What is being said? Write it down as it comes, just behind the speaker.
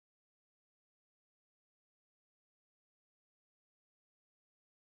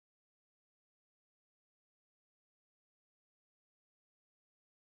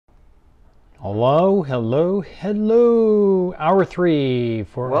Hello, hello, hello. Hour 3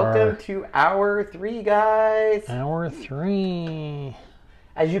 for Welcome to hour 3, guys. Hour 3.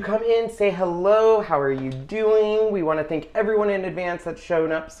 As you come in, say hello. How are you doing? We want to thank everyone in advance that's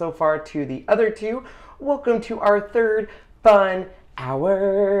shown up so far to the other two. Welcome to our third fun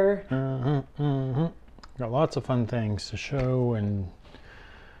hour. Got lots of fun things to show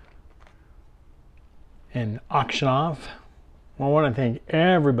and auction off. I want to thank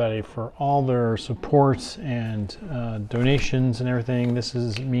everybody for all their supports and donations and everything. This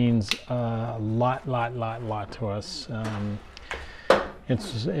means a lot to us.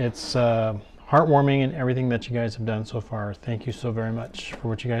 It's heartwarming and everything that you guys have done so far. Thank you so very much for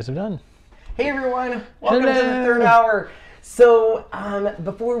what you guys have done. Hey everyone, welcome to the third hour. So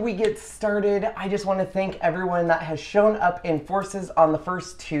before we get started, I just want to thank everyone that has shown up in forces on the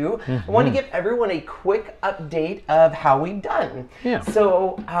first two. I want to give everyone a quick update of how we've done. Yeah.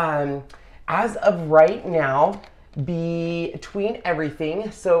 So as of right now, between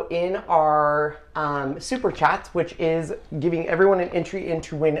everything, so in our super chats, which is giving everyone an entry in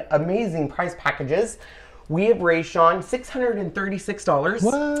to win amazing prize packages, we have raised Sean $636.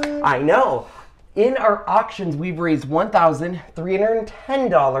 What? I know. In our auctions, we've raised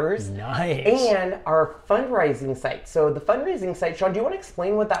 $1,310. Nice. And our fundraising site. So the fundraising site, Sean, do you want to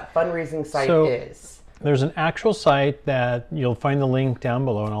explain what that fundraising site is? There's an actual site that you'll find the link down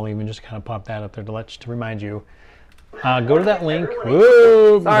below, and I'll even just kind of pop that up there to remind you. Go to that link.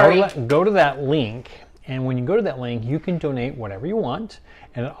 Whoa, go to that link. And when you go to that link, you can donate whatever you want,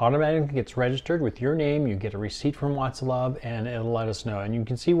 and it automatically gets registered with your name. You get a receipt from Watts of Love, and it'll let us know. And you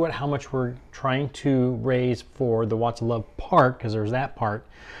can see how much we're trying to raise for the Watts of Love part, because there's that part,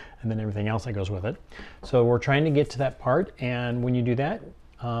 and then everything else that goes with it. So we're trying to get to that part, and when you do that,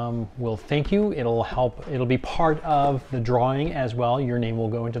 we'll thank you. It'll help. It'll be part of the drawing as well. Your name will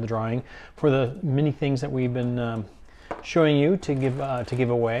go into the drawing for the many things that we've been showing you to give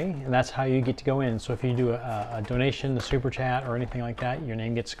away, and that's how you get to go in. So if you do a donation, the super chat, or anything like that, your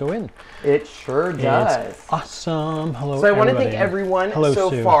name gets to go in. It sure does. It's awesome. Hello. So I want to thank everyone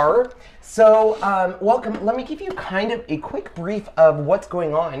so far. So welcome. Let me give you kind of a quick brief of what's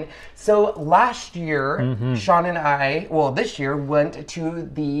going on. So last year, Sean and I, well, this year, went to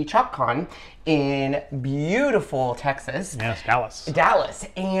the ChalkCon in beautiful Texas. Yes, Dallas. Dallas.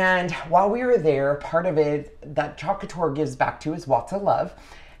 And while we were there, part of it that Chalk Couture gives back to is Watts of Love.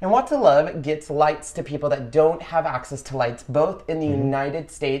 And Watts of Love gets lights to people that don't have access to lights, both in the United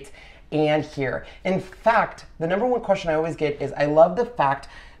States and here. In fact, the #1 question I always get is, I love the fact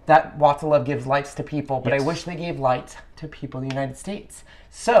that Watts of Love gives lights to people, but I wish they gave lights to people in the United States.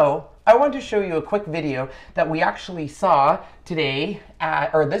 So I want to show you a quick video that we actually saw today,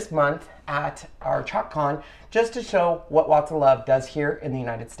 or this month, at our ChalkCon, just to show what Watts of Love does here in the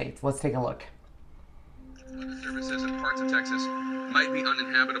United States. Let's take a look. Services in parts of Texas might be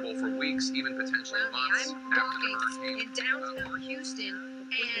uninhabitable for weeks, even potentially months after the hurricane. In downtown Houston,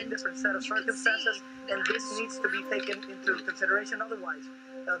 and different set of circumstances, and this needs to be taken into consideration. Otherwise,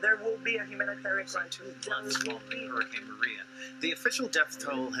 there will be a humanitarian crisis. 2 months following Hurricane Maria. The official death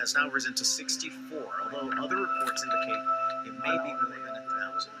toll has now risen to 64, although other reports indicate it may be more than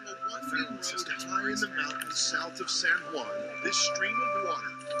 1,000. A one-way road high in the mountains south of San Juan, this stream of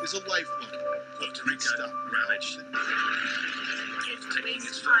water is a lifeline. Puerto Rico ravaged. it's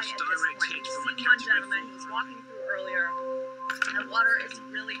waist high at this point. You see one gentleman who was walking through earlier, and the water is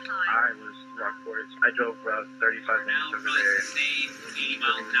really high. I was Rockport. I drove about 35 minutes over there. 80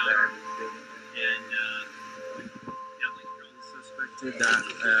 miles an hour. And Suspected that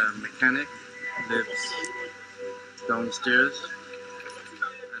mechanic lives downstairs.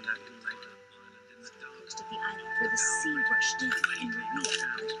 And that he might Coast of the island where the sea rushed in and revealed.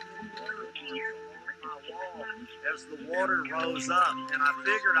 As the water rose up, and I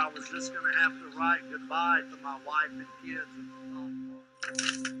figured I was just going to have to write goodbye to my wife and kids.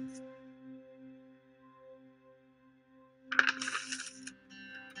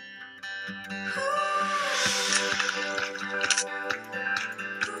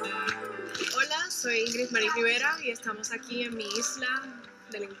 Hola, soy Ingrid Marie Rivera y estamos aquí en mi isla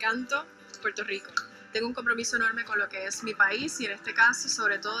del encanto, Puerto Rico. Tengo un compromiso enorme con lo que es mi país y en este caso,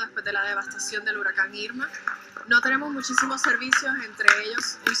 sobre todo después de la devastación del huracán Irma. No tenemos muchísimos servicios, entre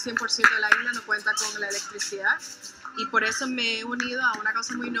ellos un 100% de la isla no cuenta con la electricidad y por eso me he unido a una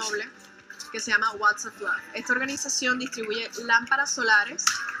causa muy noble que se llama Watts of Love. Esta organización distribuye lámparas solares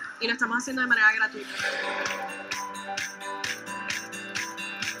y lo estamos haciendo de manera gratuita.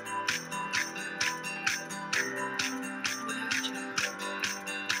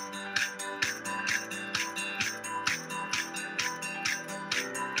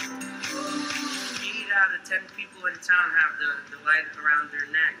 10 people in town have the light around their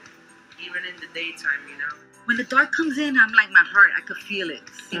neck, even in the daytime, you know. When the dark comes in, I'm like, my heart, I could feel it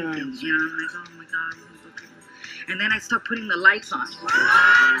sinking, you know. I'm like, oh my God. And then I start putting the lights on.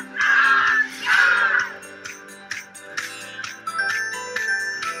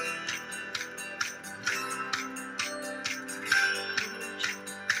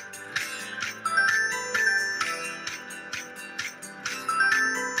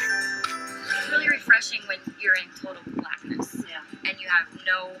 When you're in total blackness, and you have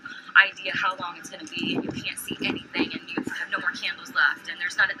no idea how long it's going to be, and you can't see anything, and you have no more candles left, and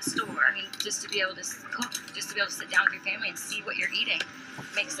there's none at the store. I mean, just to be able to cook, just to be able to sit down with your family and see what you're eating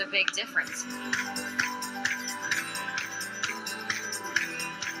makes a big difference.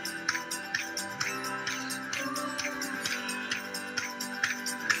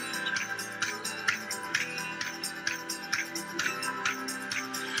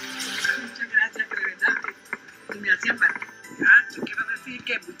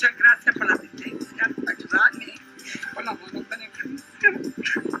 Muchas gracias por la asistencia, por ayudarme, por la buena beneficio.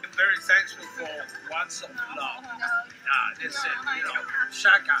 I'm very thankful for lots of love. This is, you know,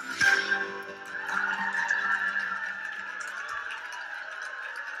 shaka.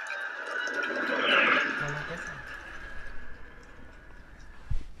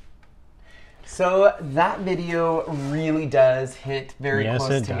 So that video really does hit very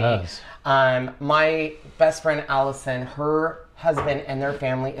close to me. My best friend Allison, her husband and their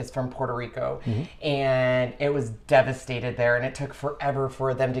family is from Puerto Rico, and it was devastated there, and it took forever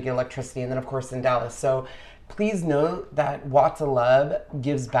for them to get electricity, and then of course in Dallas. So please note that Watts of Love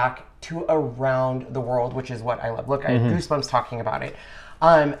gives back to around the world, which is what I love. Look, I have goosebumps talking about it.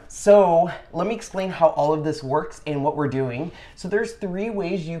 So let me explain how all of this works and what we're doing. So there's 3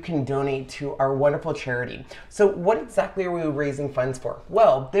 ways you can donate to our wonderful charity. So what exactly are we raising funds for?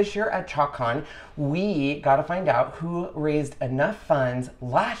 Well, this year at ChalkCon, we got to find out who raised enough funds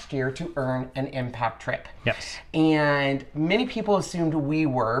last year to earn an impact trip. Yes. And many people assumed we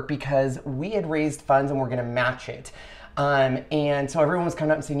were, because we had raised funds and we're going to match it. And so everyone was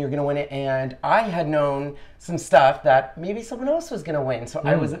coming up and saying, you're going to win it. And I had known some stuff that maybe someone else was going to win. So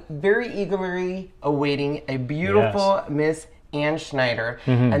I was very eagerly awaiting a beautiful Miss Ann Schneider.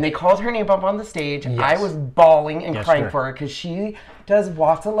 And they called her name up on the stage. I was bawling and crying for her, because she does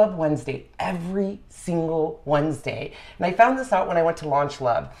Watts of Love Wednesday every single Wednesday. And I found this out when I went to Launch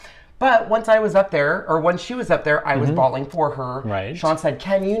Love. But once I was up there, or when she was up there, I was bawling for her. Right. Sean said,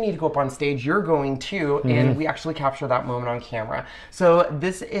 Ken, you need to go up on stage. You're going too. And we actually captured that moment on camera. So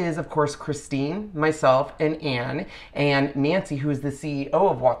this is, of course, Christine, myself, and Ann, and Nancy, who is the CEO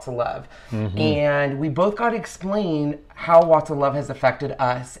of Watts of Love. And we both got to explain how Watts of Love has affected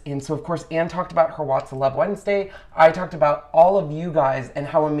us. And so, of course, Ann talked about her Watts of Love Wednesday. I talked about all of you guys and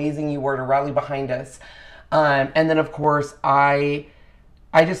how amazing you were to rally behind us. And then, of course,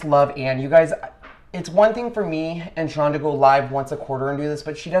 I just love Ann. You guys, it's one thing for me and Sean to go live once a quarter and do this,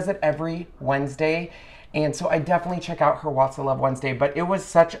 but she does it every Wednesday. And so I definitely check out her Watts of Love Wednesday. But it was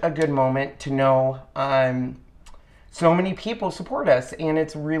such a good moment to know so many people support us. And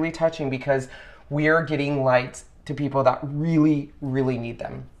it's really touching, because we are getting lights to people that really, really need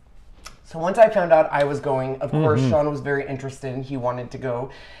them. So once I found out I was going, of course, Sean was very interested and he wanted to go,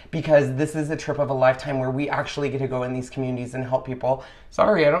 because this is a trip of a lifetime where we actually get to go in these communities and help people.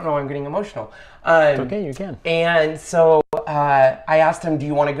 Sorry, I don't know, I'm getting emotional. It's okay, you can. And so I asked him, do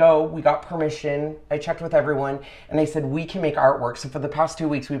you want to go? We got permission. I checked with everyone, and they said we can make artwork. So for the past 2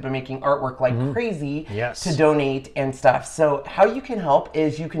 weeks, we've been making artwork like crazy to donate and stuff. So how you can help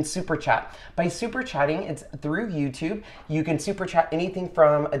is you can super chat. By super chatting, it's through YouTube. You can super chat anything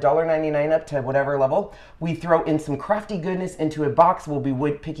from $1.99 up to whatever level. We throw in some crafty goodness into a box. We'll be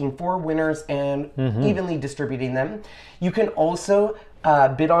picking 4 winners and evenly distributing them. You can also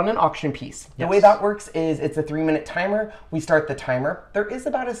bid on an auction piece. The way that works is it's a 3-minute timer. We start the timer. There is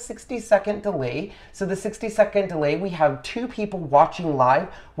about a 60-second delay. So the 60-second delay, we have 2 people watching live.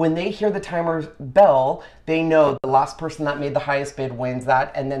 When they hear the timer's bell, they know the last person that made the highest bid wins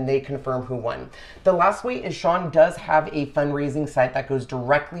that, and then they confirm who won. The last way is Sean does have a fundraising site that goes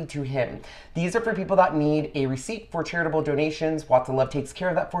directly to him. These are for people that need a receipt for charitable donations. Watts of Love takes care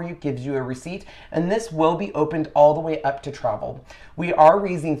of that for you, gives you a receipt, and this will be opened all the way up to travel. We are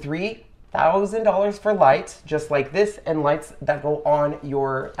raising $3,000 for lights, just like this, and lights that go on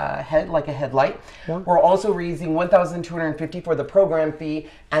your head, like a headlight. We're also raising $1,250 for the program fee,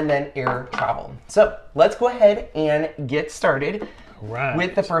 and then air travel. So let's go ahead and get started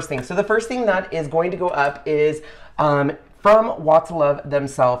with the first thing. So the first thing that is going to go up is from Watts of Love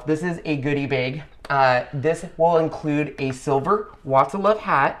themselves. This is a goodie bag. This will include a silver Watts of Love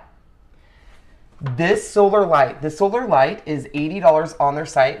hat, This solar light is $80 on their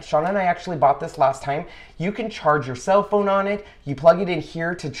site. Sean and I actually bought this last time. You can charge your cell phone on it. You plug it in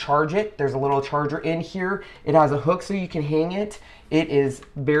here to charge it. There's a little charger in here. It has a hook so you can hang it. It is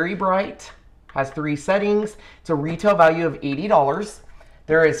very bright, has 3 settings. It's a retail value of $80.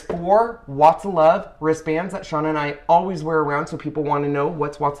 There is 4 Watts of Love wristbands that Sean and I always wear around so people want to know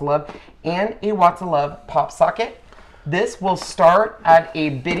what's Watts of Love, and a Watts of Love pop socket. This will start at a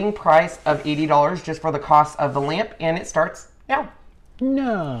bidding price of $80 just for the cost of the lamp, and it starts now.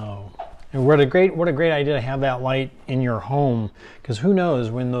 No. And what a great idea to have that light in your home, because who knows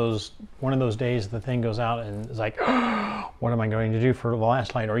when one of those days the thing goes out and it's like, oh, what am I going to do for the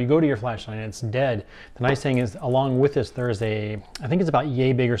flashlight? Or you go to your flashlight and it's dead. The nice thing is, along with this, there is I think it's about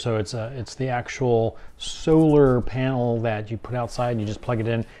yay big or so. It's the actual solar panel that you put outside and you just plug it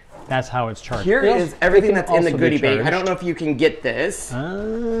in. That's how it's charged. Here is everything that's in the goodie bag. I don't know if you can get this. I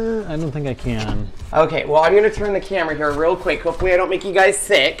don't think I can. Okay, well, I'm going to turn the camera here real quick. Hopefully I don't make you guys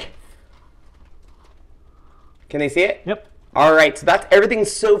sick. Can they see it? Yep. All right, so that's everything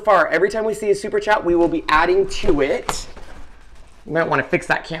so far. Every time we see a super chat, we will be adding to it. You might want to fix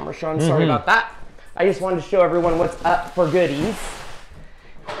that camera, Sean. Sorry about that. I just wanted to show everyone what's up for goodies.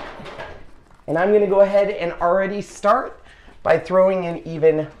 And I'm going to go ahead and already start by throwing in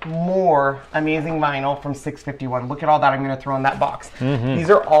even more amazing vinyl from 651. Look at all that I'm going to throw in that box. These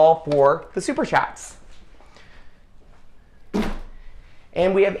are all for the super chats.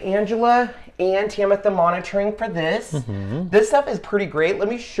 And we have Angela and Tamitha monitoring for this. This stuff is pretty great. Let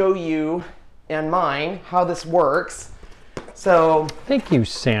me show you and mine how this works. So thank you,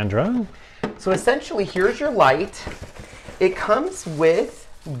 Sandra. So essentially, here's your light. It comes with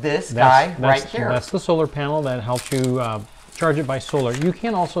this guy right here. That's the solar panel that helps you charge it by solar. You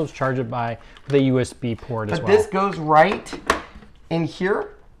can also charge it by the USB port as well. But this goes right in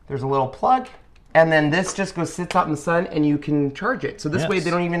here. There's a little plug. And then this just sits out in the sun and you can charge it. So this way they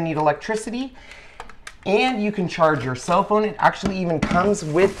don't even need electricity. And you can charge your cell phone. It actually even comes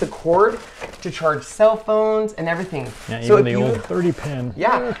with the cord to charge cell phones and everything. Yeah, so even the old 30 pin.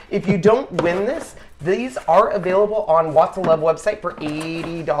 Yeah, if you don't win this, these are available on Watts of Love website for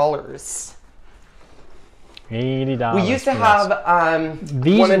 $80. $80. We used to have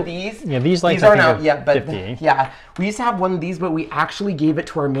one of these. Yeah, these lights aren't out yet, but 50. yeah, we used to have one of these, but we actually gave it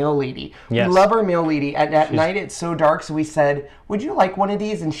to our mail lady. Yes. We love our mail lady. At night, it's so dark, so we said, "Would you like one of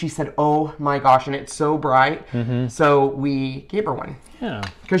these?" And she said, "Oh my gosh!" And it's so bright, so we gave her one. Yeah,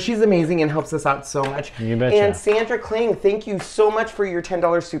 because she's amazing and helps us out so much. You betcha. And Sandra Kling, thank you so much for your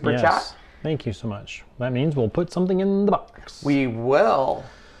 $10 super chat. Thank you so much. That means we'll put something in the box. We will.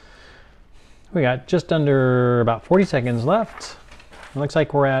 We got just under about 40 seconds left. It looks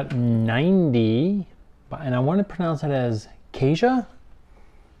like we're at 90, and I want to pronounce it as Kasia.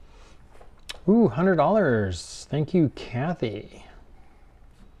 Ooh, $100. Thank you, Kathy.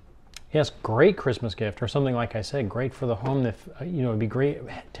 Yes, great Christmas gift, or something like I said, great for the home. If it'd be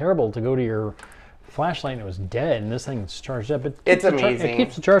terrible to go to your flashlight and it was dead, and this thing's charged up. It's amazing. It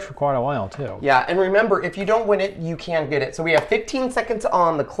keeps the charge for quite a while too. Yeah, and remember, if you don't win it, you can get it. So we have 15 seconds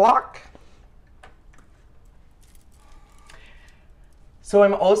on the clock. So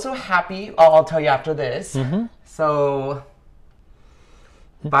I'm also happy, I'll tell you after this. So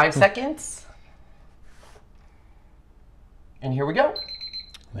 5 seconds. And here we go.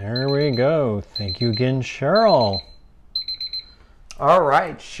 There we go. Thank you again, Cheryl. All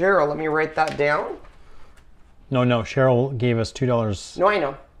right, Cheryl, let me write that down. No, Cheryl gave us $2. No, I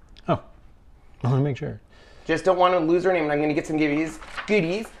know. Oh, I want to make sure. Just don't want to lose her name, and I'm going to get some goodies.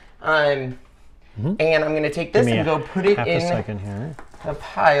 And I'm going to take this and go put it in a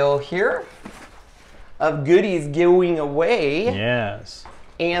pile here of goodies going away. Yes.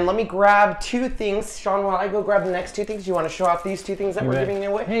 And let me grab 2 things. Sean, while I go grab the next 2 things, you want to show off these 2 things that we're giving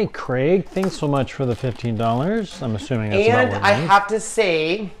away? Hey, Craig, thanks so much for the $15. I'm assuming that's about what And I have to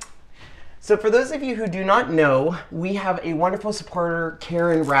say, so for those of you who do not know, we have a wonderful supporter,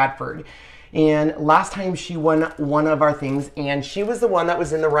 Karen Radford. And last time she won one of our things, and she was the one that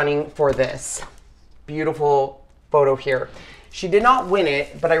was in the running for this beautiful photo here. She did not win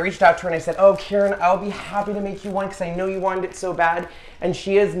it, but I reached out to her and I said, "Oh, Karen, I'll be happy to make you one because I know you wanted it so bad." And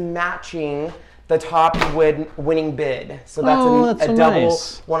she is matching the top winning bid. So that's a double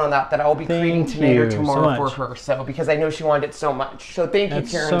one on that I will be creating tonight or tomorrow for her. So because I know she wanted it so much. So thank you,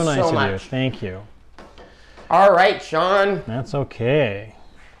 Karen, so nice so much. of you. Thank you. All right, Sean. That's okay.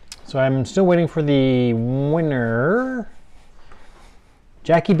 So I'm still waiting for the winner.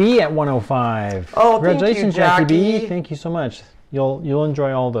 Jackie B at 105. Oh, congratulations, thank you, Jackie B. Thank you so much. You'll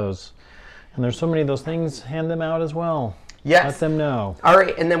enjoy all those. And there's so many of those things. Hand them out as well. Yes. Let them know. All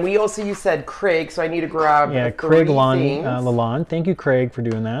right, and then you said Craig, so I need to grab Craig Lalonde. Thank you, Craig, for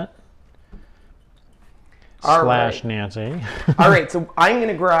doing that. / Nancy. All right, so I'm going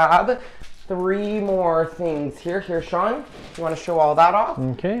to grab 3 more things here. Here, Sean, you want to show all that off?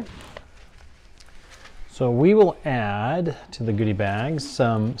 Okay. So we will add to the goodie bags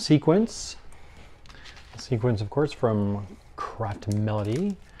some sequins. Sequins, of course, from Craft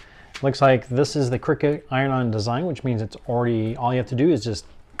Melody. Looks like this is the Cricut iron-on design, which means it's already, all you have to do is just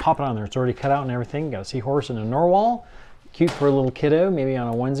pop it on there. It's already cut out and everything. Got a seahorse and a narwhal. Cute for a little kiddo, maybe on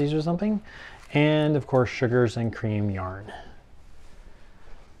a onesies or something. And of course, sugars and cream yarn.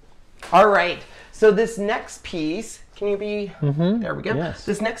 All right, so this next piece, can you be, there we go. Yes.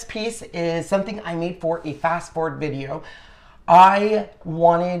 This next piece is something I made for a fast forward video. I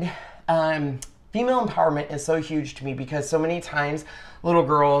wanted, female empowerment is so huge to me because so many times little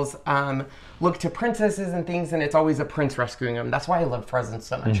girls look to princesses and things, and it's always a prince rescuing them. That's why I love Frozen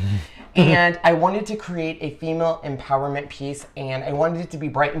so much. And I wanted to create a female empowerment piece, and I wanted it to be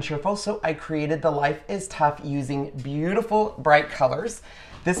bright and cheerful, so I created the Life is Tough using beautiful bright colors.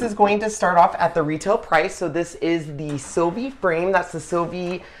 This is going to start off at the retail price. So this is the Sylvie frame. That's the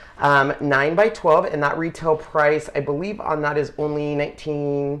Sylvie 9x12, and that retail price, I believe on that is only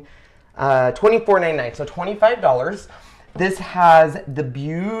 $24.99, so $25. This has the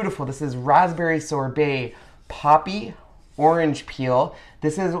beautiful, this is raspberry sorbet, poppy, orange peel.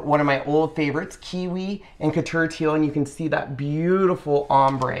 This is one of my old favorites, kiwi and couture teal, and you can see that beautiful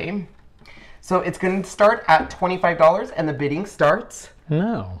ombre. So it's going to start at $25, and the bidding starts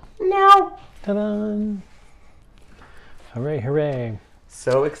now. Ta-da! Hooray, hooray.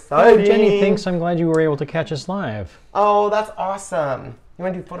 So exciting. Oh, Jenny thinks I'm glad you were able to catch us live. Oh, that's awesome. You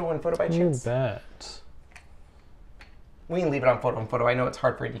want to do photo and photo by chance? You bet. We can leave it on photo and photo. I know it's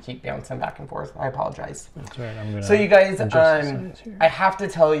hard for you to keep bouncing back and forth. I apologize. That's right. I'm gonna so you guys, I have to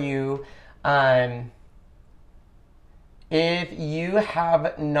tell you, if you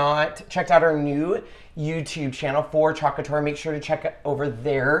have not checked out our new YouTube channel for Chocatour, make sure to check it over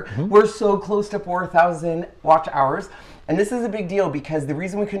there. We're so close to 4,000 watch hours. And this is a big deal because the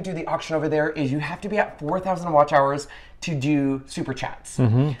reason we couldn't do the auction over there is you have to be at 4,000 watch hours to do super chats.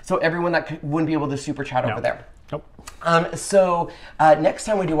 So everyone that wouldn't be able to super chat over there. Nope. So next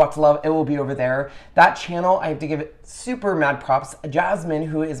time we do What's Love, it will be over there. That channel, I have to give it super mad props. Jasmine,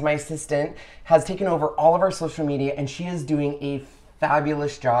 who is my assistant, has taken over all of our social media, and she is doing a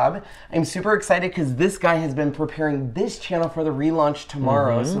fabulous job. I'm super excited because this guy has been preparing this channel for the relaunch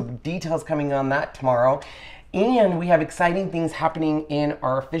tomorrow. So details coming on that tomorrow. And we have exciting things happening in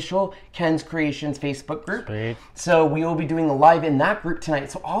our official Ken's Kreations Facebook group. Sweet. So we will be doing a live in that group tonight.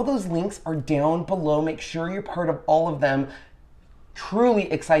 So all those links are down below. Make sure you're part of all of them.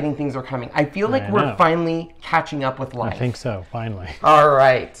 Truly exciting things are coming. I feel like we're finally catching up with life. I think so, finally. All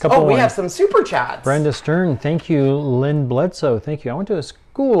right. We have some super chats. Brenda Stern, thank you. Lynn Bledsoe, thank you. I went to a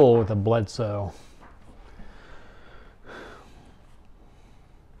school with a Bledsoe.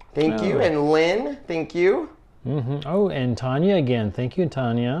 Thank you. And Lynn, thank you. Oh, and Tanya again. Thank you,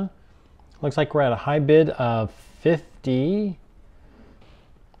 Tanya. Looks like we're at a high bid of 50.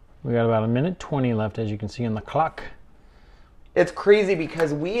 We got about 1:20 left, as you can see on the clock. It's crazy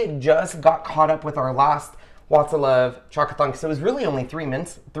because we had just got caught up with our last Watts of Love Chocathon, because it was really only 3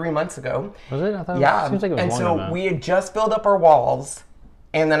 months ago. Was it? I thought it seems like it was and longer so we had just filled up our walls,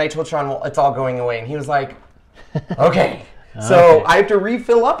 and then I told Sean, well, it's all going away, and he was like, okay. So I have to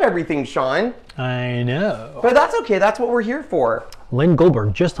refill up everything, Sean. I know. But that's okay. That's what we're here for. Lynn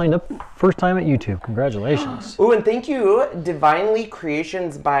Goldberg just signed up first time at YouTube. Congratulations. Oh, and thank you, Divinely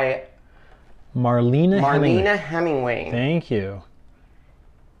Creations by Marlena Hemingway. Thank you.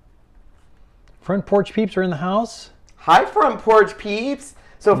 Front Porch Peeps are in the house. Hi, Front Porch Peeps.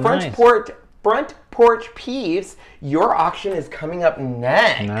 So Nice. Front Porch Peeps, your auction is coming up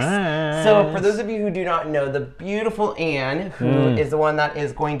next. Nice. So for those of you who do not know, the beautiful Anne, who is the one that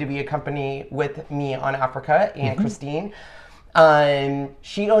is going to be accompanied with me on Africa, and Christine,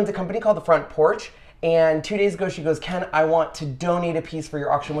 she owns a company called The Front Porch. And 2 days ago, she goes, Ken, I want to donate a piece for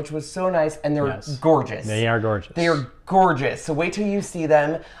your auction, which was so nice. And they're gorgeous. They are gorgeous. They are gorgeous. So wait till you see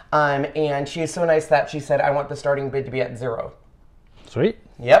them. And she is so nice that she said, I want the starting bid to be at 0. Sweet.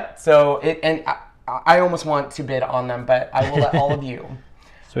 Yep. So, I almost want to bid on them, but I will let all of you.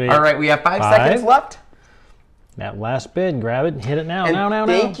 Sweet. All right, we have 5 seconds left. That last bid, grab it and hit it now, And now.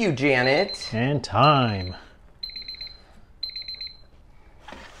 Thank you, Janet. And time.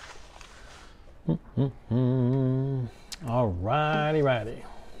 Alrighty.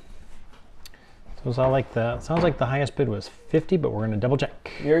 So sounds like the highest bid was 50, but we're gonna double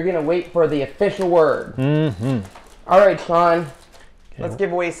check. You're gonna wait for the official word. All right, Sean. Let's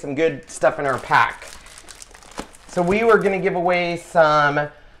give away some good stuff in our pack. So we were going to give away some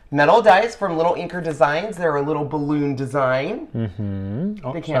metal dies from Little Inker Designs. They're a little balloon design. Mm-hmm.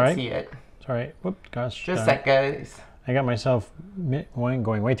 Oh, they can't see it. Sorry. Whoops, gosh. Just a sec, guys. I got myself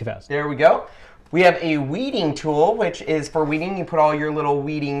going way too fast. There we go. We have a weeding tool, which is for weeding. You put all your little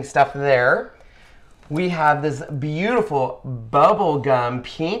weeding stuff there. We have this beautiful bubblegum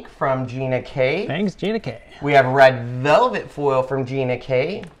pink from Gina K. Thanks, Gina K. We have red velvet foil from Gina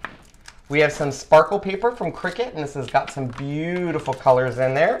K. We have some sparkle paper from Cricut, and this has got some beautiful colors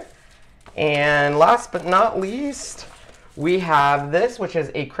in there. And last but not least, we have this, which is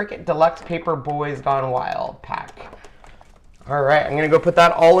a Cricut Deluxe Paper Boys Gone Wild pack. All right, I'm gonna go put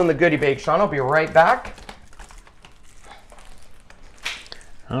that all in the goodie bag. Sean, I'll be right back.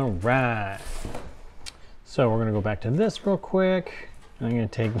 All right. So we're gonna go back to this real quick. I'm gonna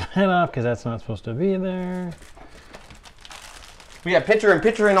take that off because that's not supposed to be there. We have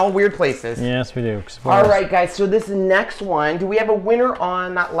picture in all weird places. Yes, we do. All right, guys, so this next one, do we have a winner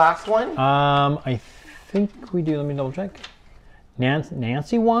on that last one? I think we do. Let me double check.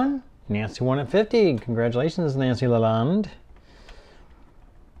 Nancy won. Nancy won at 50. Congratulations, Nancy Lalonde.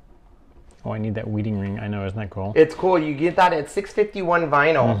 Oh, I need that weeding ring. I know, isn't that cool? It's cool. You get that at 651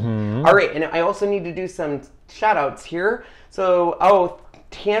 vinyl. Mm-hmm. All right, and I also need to do some shout outs here. So, oh,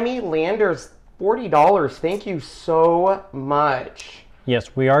 Tammy Landers, $40. Thank you so much.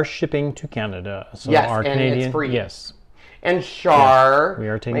 Yes, we are shipping to Canada. So yes, our and Canadian, it's free. Yes. And Shar, yes, we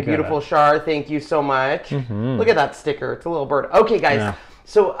are taking my beautiful Shar, thank you so much. Mm-hmm. Look at that sticker. It's a little bird. Okay, guys. Yeah.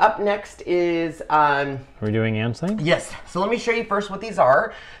 So up next is... Are we doing Anne's thing? Yes. So let me show you first what these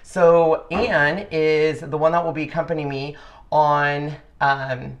are. So Anne is the one that will be accompanying me on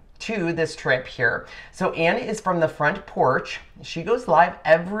to this trip here. So Anne is from the Front Porch. She goes live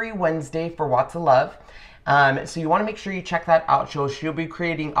every Wednesday for Watts of Love. So you want to make sure you check that out. She'll be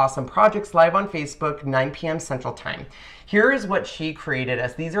creating awesome projects live on Facebook, 9 p.m. Central Time. Here is what she created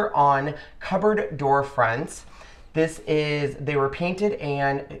us. These are on cupboard door fronts. They were painted,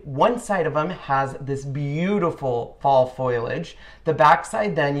 and one side of them has this beautiful fall foliage. The back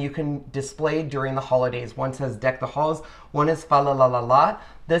side then you can display during the holidays. One says deck the halls, one is fa la la la la.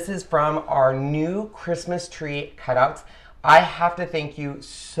 This is from our new Christmas tree cutouts. I have to thank you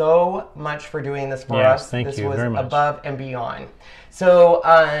so much for doing this for us. Thank you very much. This was above and beyond. So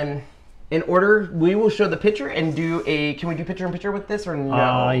in order, we will show the picture and do a, can we do picture in picture with this or no?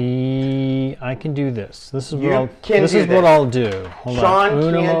 I can do this. This is what what I'll do. Hold Sean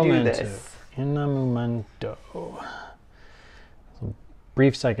on. can do this. In a momento. A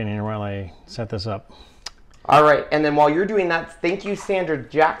brief second here while I set this up. All right, and then while you're doing that, thank you Sandra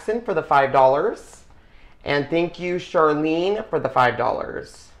Jackson for the $5. And thank you Charlene for the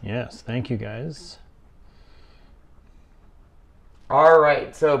 $5. Yes, thank you guys. All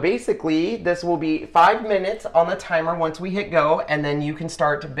right, so basically this will be 5 minutes on the timer once we hit go, and then you can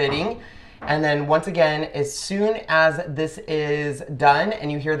start bidding. And then once again, as soon as this is done and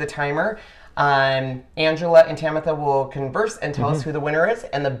you hear the timer, Angela and Tamitha will converse and tell us who the winner is,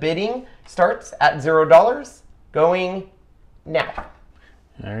 and the bidding starts at $0 going now.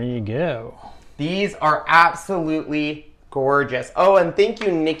 There you go. These are absolutely gorgeous. Oh, and thank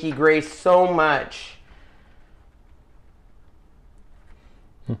you, Nikki Grace, so much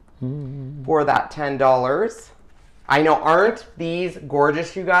for that $10. I know, aren't these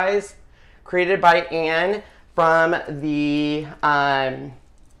gorgeous, you guys? Created by Anne from the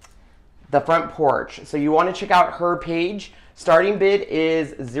Front Porch. So you want to check out her page. Starting bid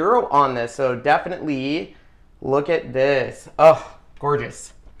is $0 on this, so definitely look at this. Oh,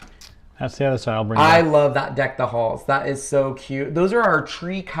 gorgeous. That's the other side. I'll bring I love that deck the halls. That is so cute. Those are our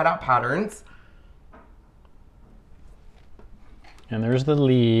tree cutout patterns. And there's the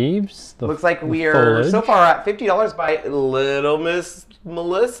leaves. Looks like we are so far at $50 by Little Miss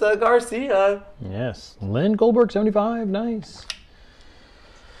Melissa Garcia. Yes. Lynn Goldberg, 75. Nice.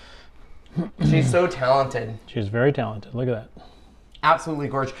 She's so talented. She's very talented. Look at that. Absolutely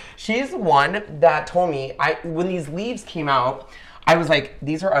gorgeous. She's the one that told me, when these leaves came out, I was like,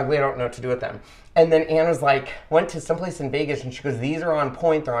 these are ugly, I don't know what to do with them. And then Anne was like, went to someplace in Vegas and she goes, these are on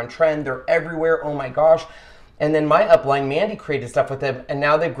point, they're on trend, they're everywhere, oh my gosh. And then my upline, Mandy, created stuff with them, and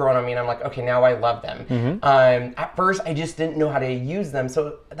now they've grown on me, and I'm like, okay, now I love them. At first, I just didn't know how to use them.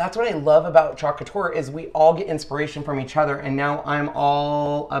 So that's what I love about Chalk Couture is we all get inspiration from each other, and now I'm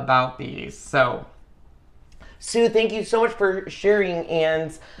all about these. So, Sue, thank you so much for sharing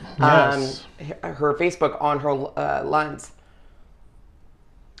Anne's, her Facebook on her lens.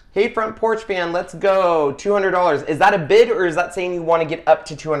 Hey, Front Porch Fan, let's go. $200. Is that a bid, or is that saying you want to get up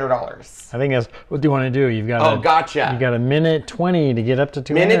to $200? I think that's what do you want to do. You've got. Oh, gotcha. You got a minute 20 to get up to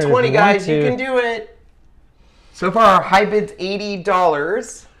 200. Minute 20, guys. You can do it. So far, our high bid's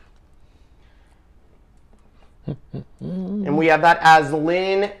 $80. And we have that as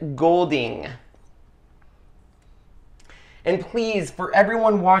Lynn Golding. And please, for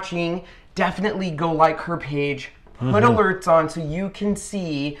everyone watching, definitely go like her page. Put alerts on so you can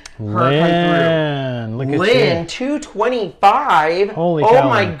see her come through. Look at Lynn, you. 225. Holy oh cow.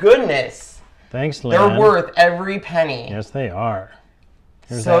 my goodness. Thanks, Lynn. They're worth every penny. Yes, they are.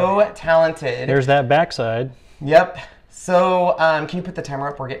 Here's so talented. There's that backside. Yep. So can you put the timer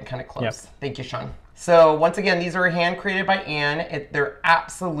up? We're getting kind of close. Yep. Thank you, Sean. So once again, these are hand created by Anne. They're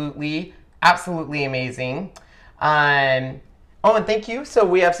absolutely amazing. Oh, and thank you. So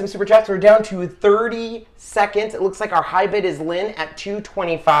we have some super chats. We're down to 30 seconds. It looks like our high bid is Lynn at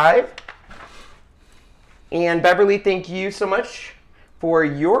 $225. And Beverly, thank you so much for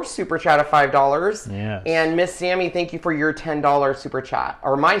your super chat of $5. Yes. And Miss Sammy, thank you for your $10 super chat.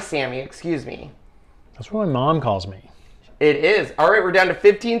 Or my Sammy, excuse me. That's what my mom calls me. It is. All right, we're down to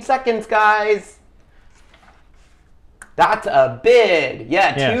 15 seconds, guys. That's a bid.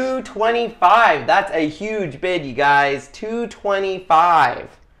 Yeah, yes. 225. That's a huge bid, you guys. 225.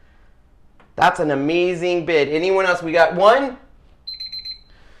 That's an amazing bid. Anyone else? We got one.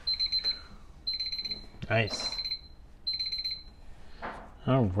 Nice.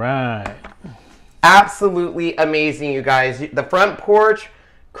 All right. Absolutely amazing, you guys. The Front Porch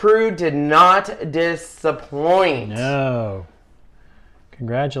crew did not disappoint. No.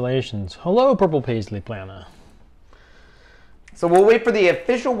 Congratulations. Hello, Purple Paisley Planner. So we'll wait for the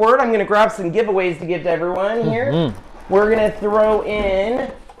official word. I'm going to grab some giveaways to give to everyone here. We're going to throw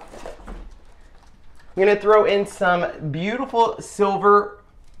in some beautiful silver.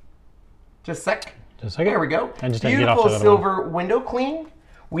 Just a sec. Just a second. There we go. I just had to get Beautiful off the other silver window clean.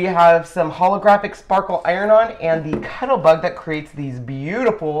 We have some holographic sparkle iron-on and the Cuddle Bug that creates these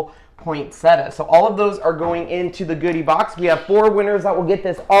beautiful poinsettias. So all of those are going into the goodie box. We have 4 winners that will get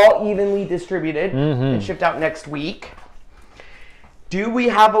this all evenly distributed and shipped out next week. Do we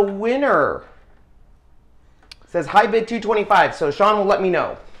have a winner? It says high bid 225. So Sean will let me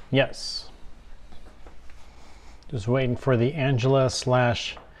know. Yes. Just waiting for the Angela /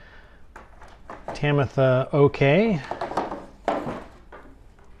 Tamitha OK.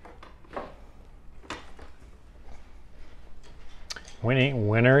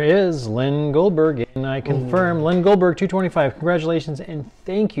 Winner is Lynn Goldberg, and I confirm Lynn Goldberg 225. Congratulations, and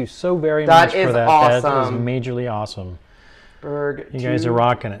thank you so very much for that. Awesome. That is majorly awesome. You guys are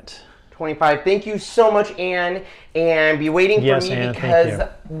rocking it. 25. Thank you so much, Anne, and be waiting for me Anne, because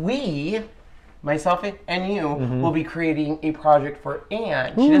we, myself and you, will be creating a project for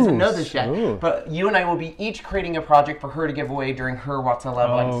Anne. She doesn't know this yet, but you and I will be each creating a project for her to give away during her What's in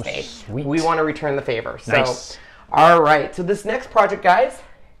Love Wednesday. Sweet. We want to return the favor. So, nice. All right. So this next project, guys,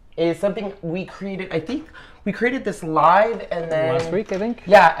 is something we created. I think we created this live and then last week, I think.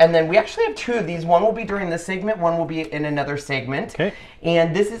 Yeah, and then we actually have 2 of these. One will be during this segment, one will be in another segment. Okay.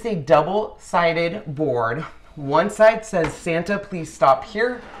 And this is a double-sided board. One side says, Santa, please stop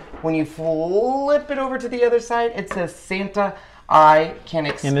here. When you flip it over to the other side, it says, Santa, I can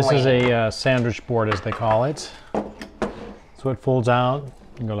explain. And this is a sandwich board, as they call it. So it folds out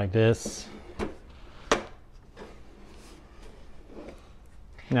and go like this.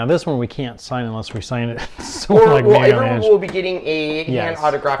 Now this one we can't sign unless we sign it. So like everyone will be getting a hand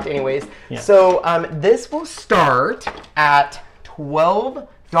autographed anyways. Yes. So this will start at $12.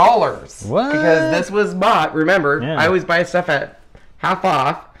 What? Because this was bought, remember, I always buy stuff at half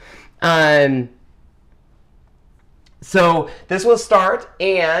off. So this will start,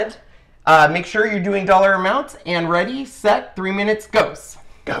 and make sure you're doing dollar amounts, and ready, set, 3 minutes, goes.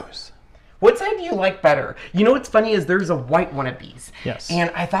 What side do you like better? You know what's funny is there's a white one of these. Yes.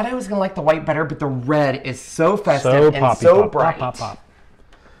 And I thought I was going to like the white better, but the red is so festive and so bright. Pop.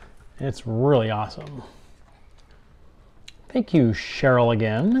 It's really awesome. Thank you, Cheryl,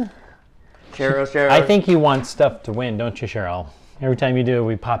 again. Cheryl. I think you want stuff to win, don't you, Cheryl? Every time you do,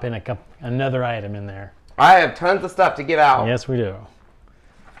 we pop in another item in there. I have tons of stuff to give out. Yes, we do.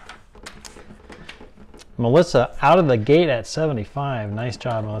 Melissa, out of the gate at 75. Nice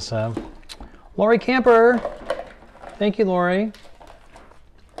job, Melissa. Lori Camper. Thank you, Lori.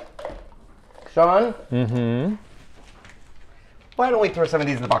 Sean? Why don't we throw some of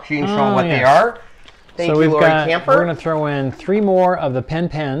these in the box? You can show them what they are. Thank you, Lori Camper. We're going to throw in 3 more of the pen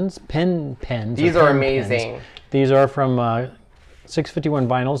pens. These are amazing. These are from 651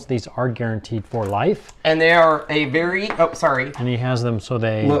 vinyls. These are guaranteed for life. And they are a very, oh, sorry. And he has them so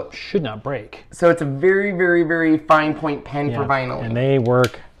they should not break. So it's a very, very, very fine point pen for vinyl. And they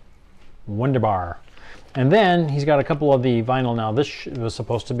work wonderbar. And then he's got a couple of the vinyl now. This was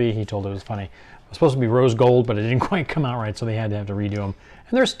supposed to be, he told it was funny, it was supposed to be rose gold, but it didn't quite come out right, so they had to redo them.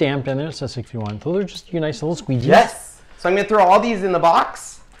 And they're stamped and it says 61. So they're just nice little squeegees. Yes. So I'm going to throw all these in the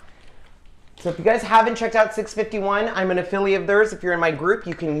box. So if you guys haven't checked out 651, I'm an affiliate of theirs. If you're in my group,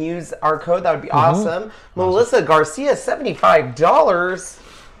 you can use our code. That would be awesome. Melissa Garcia, $75.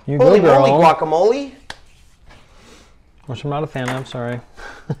 Holy moly, guacamole. Which I'm not a fan of, sorry.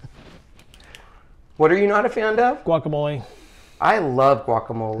 What are you not a fan of? Guacamole. I love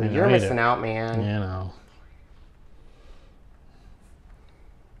guacamole. Yeah, you're missing out, man. You know.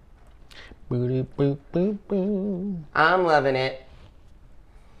 Boop, boop, boop, boop. I'm loving it.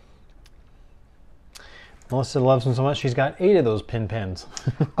 Melissa loves them so much, she's got 8 of those pens.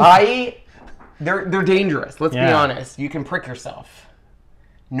 They're dangerous, let's be honest. You can prick yourself.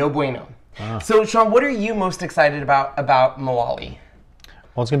 No bueno. So, Sean, what are you most excited about Moali?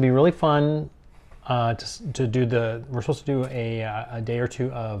 Well, it's going to be really fun to do we're supposed to do a day or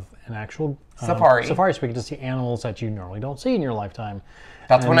two of an actual safari. So we get to see animals that you normally don't see in your lifetime.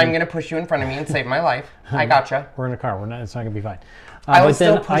 That's when I'm going to push you in front of me and save my life. I gotcha. We're in a car. It's not going to be fine. I will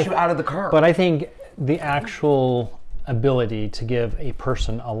still push you out of the car. But I think the actual ability to give a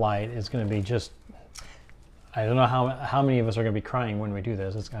person a light is going to be just, I don't know how many of us are going to be crying when we do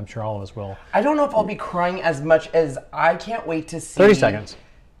this. I'm sure all of us will. I don't know if I'll be crying as much as I can't wait to see 30 seconds.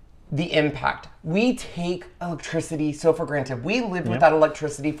 The impact. We take electricity so for granted. We lived without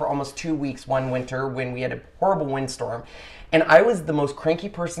electricity for almost 2 weeks one winter when we had a horrible windstorm. And I was the most cranky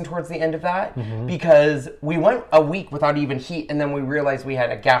person towards the end of that because we went a week without even heat and then we realized we had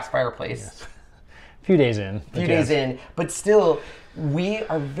a gas fireplace. Yes. A few days in. But still, we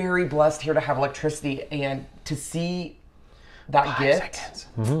are very blessed here to have electricity and to see that 5 gift.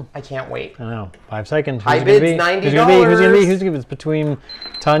 seconds. I can't wait. I know. 5 seconds. High bids, $90. Who's going to be? It's between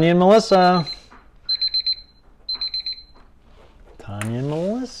Tanya and Melissa. Tanya and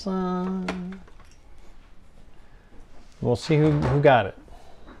Melissa. We'll see who got it.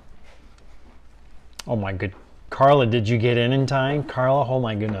 Oh my good. Carla, did you get in time? Carla, oh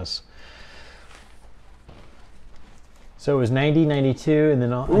my goodness. So it was 90, 92, and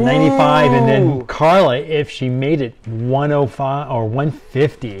then 95, and then Carla, if she made it 105 or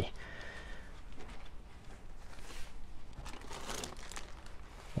 150.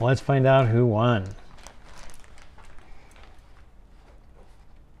 Let's find out who won.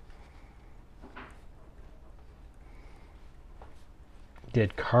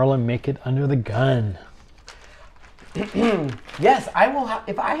 Did Carla make it under the gun? Yes, I will.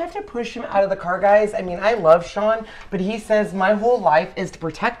 If I have to push him out of the car, guys, I mean, I love Sean, but he says my whole life is to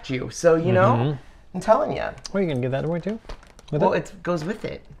protect you. So, you know, I'm telling you. Well, are you going to give that away too? Well, it goes with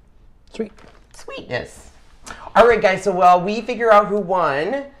it. Sweet. Sweetness. All right, guys, so while we figure out who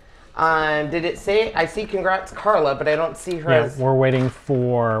won, did it say, I see congrats Carla, but I don't see her as... We're waiting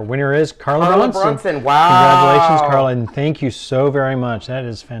for, winner is Carla Bronson. Wow. Congratulations, Carla, and thank you so very much. That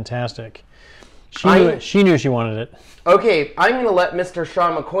is fantastic. She knew she wanted it. Okay, I'm going to let Mr.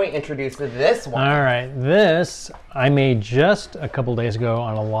 Sean McCoy introduce this one. All right, this I made just a couple days ago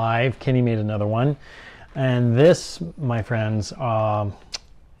on a live. Kenny made another one. And this, my friends,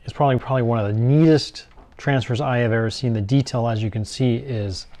 is probably one of the neatest transfers I have ever seen. The detail, as you can see,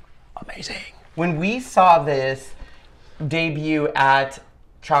 is amazing. When we saw this debut at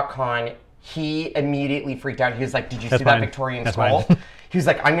ChalkCon, he immediately freaked out. He was like, did you see that Victorian skull? He was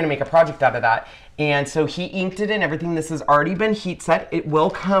like, I'm going to make a project out of that. And so he inked it and everything. This has already been heat set. It will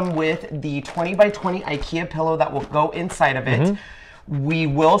come with the 20 by 20 IKEA pillow that will go inside of it. We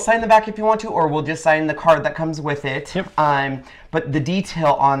will sign the back if you want to, or we'll just sign the card that comes with it. But the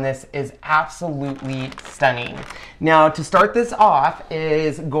detail on this is absolutely stunning. Now, to start this off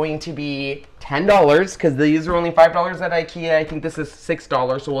is going to be $10 because these are only $5 at IKEA. I think this is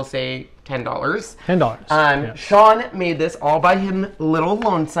 $6, so we'll say $10. $10. Sean made this all by him, little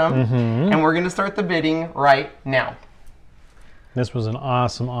lonesome, and we're going to start the bidding right now. This was an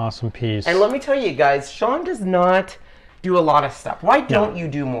awesome, awesome piece. And let me tell you guys, Sean does not do a lot of stuff. Why don't you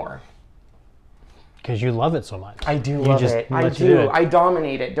do more? Because you love it so much. I do love it. I do. I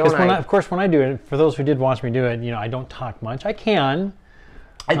dominate it, don't I? Of course, when I do it, for those who did watch me do it, you know, I don't talk much. I can.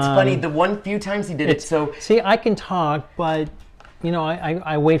 It's funny, the few times he did it, so... See, I can talk, but, you know,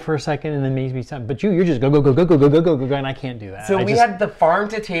 I wait for a second and then maybe something. But you just go, and I can't do that. So we had the farm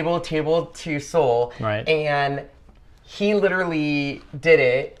to table, table to soul. Right. And he literally did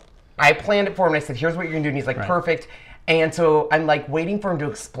it. I planned it for him, and I said, here's what you're going to do. And he's like, perfect. And so I'm like waiting for him to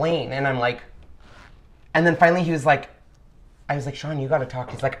explain, and I'm like, and then finally he was like, I was like, Sean, you got to talk.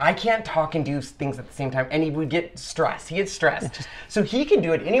 He's like, I can't talk and do things at the same time. And he would get stressed. He gets stressed. So he can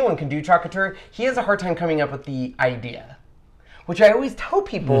do it. Anyone can do Choc Couture. He has a hard time coming up with the idea, which I always tell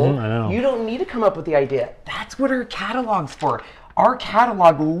people, you don't need to come up with the idea. That's what our catalog's for. Our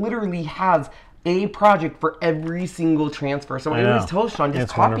catalog literally has a project for every single transfer. So I always tell Sean,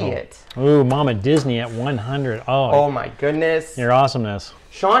 just copy it. Ooh, Mama Disney at 100. Oh my goodness. Your awesomeness.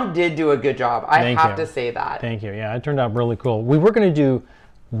 Sean did do a good job. I have to say that. Thank you. Yeah, it turned out really cool. We were going to do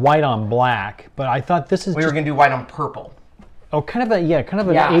white on black, but I thought this is We were going to do white on purple. Oh, kind of an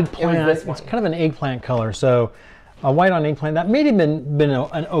eggplant. It's kind of an eggplant color. So a white on eggplant, that may have been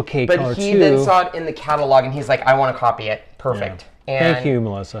an okay color too. But he then saw it in the catalog and he's like, I want to copy it. Perfect. Yeah. And thank you,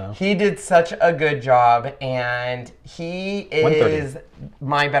 Melissa. He did such a good job, and he is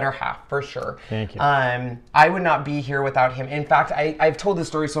my better half for sure. Thank you. I would not be here without him. In fact, I've told this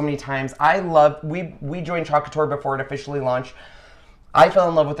story so many times. We joined Choc Couture before it officially launched. I fell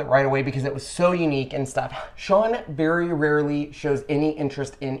in love with it right away because it was so unique and stuff. Sean very rarely shows any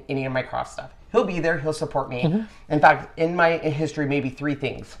interest in any of my craft stuff. He'll be there. He'll support me. In fact, in my history, maybe 3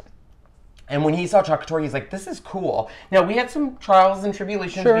 things. And when he saw Choc Couture, he's like, this is cool. Now, we had some trials and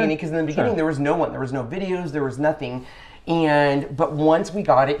tribulations in the beginning, because in the beginning, there was no one. There was no videos. There was nothing. But once we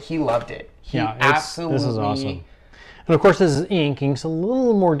got it, he loved it. He absolutely... This is awesome. And of course, this is inking. It's a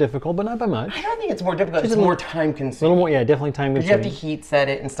little more difficult, but not by much. I don't think it's more difficult. It's more time consuming. A little more, yeah, definitely time consuming. You have to heat set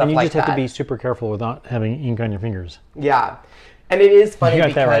it and stuff like that. And you just have to be super careful with not having ink on your fingers. Yeah. And it is funny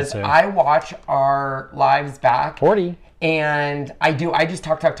because I watch our lives back. 40. And I just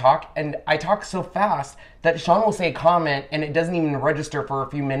talk, and I talk so fast that Sean will say a comment and it doesn't even register for a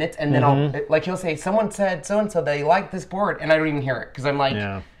few minutes, and then he'll say, someone said so-and-so they like this board, and I don't even hear it, because I'm like,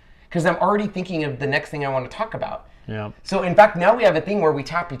 because I'm already thinking of the next thing I want to talk about. Yeah. So in fact, now we have a thing where we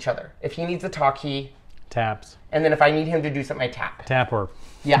tap each other. If he needs to talk, he taps. And then if I need him to do something, I tap. Tap or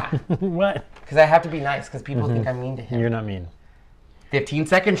yeah. What? Because I have to be nice, because people think I'm mean to him. You're not mean. 15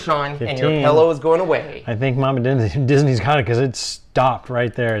 seconds, Sean, and your pillow is going away. I think Mama Disney's got it because it stopped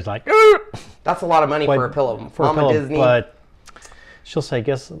right there. It's like, that's a lot of money for a pillow. For Mama Disney. But she'll say,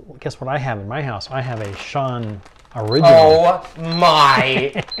 guess what I have in my house? I have a Sean original. Oh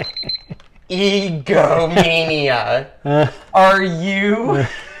my egomania. Are you...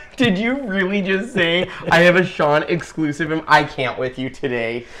 Did you really just say, I have a Sean exclusive and I can't with you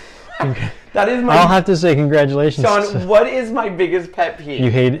today? That is my... I'll have to say congratulations. Sean, what is my biggest pet peeve?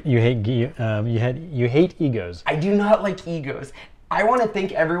 You hate egos. I do not like egos. I want to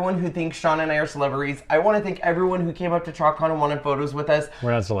thank everyone who thinks Sean and I are celebrities. I want to thank everyone who came up to ChocCon and wanted photos with us.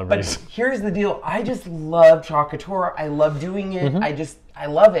 We're not celebrities. But here's the deal. I just love Choc Couture. I love doing it. I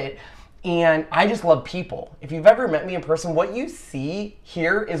love it. And I just love people. If you've ever met me in person, what you see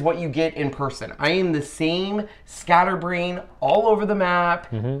here is what you get in person. I am the same scatterbrain, all over the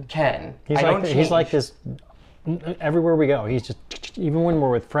map, Ken. He's like this everywhere we go. He's just, even when we're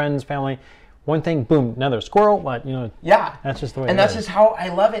with friends, family, one thing, boom, another squirrel, but yeah, that's just the way and that's just how I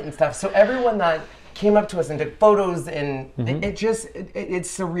love it and stuff. So everyone that came up to us and took photos, and it's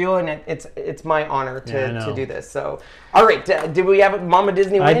surreal, and it's my honor to do this. So, all right, did we have Mama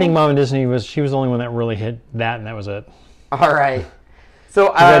Disney winning? I think Mama Disney she was the only one that really hit that, and that was it. All right. So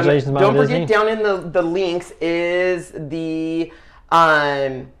congratulations, Mama don't Disney. forget, down in the links is the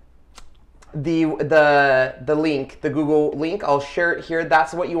link, the Google link. I'll share it here.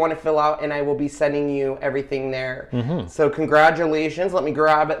 That's what you want to fill out, and I will be sending you everything there. So congratulations. Let me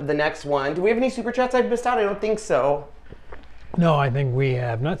grab the next one. Do we have any super chats I've missed out? I don't think so. No, I think we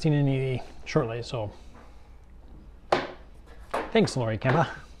have not seen any shortly, so thanks, Lori Kempa.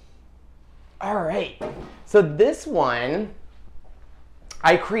 All right. So this one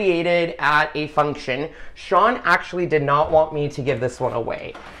I created at a function. Sean actually did not want me to give this one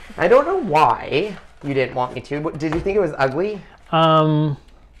away. I don't know why you didn't want me to. Did you think it was ugly? Oh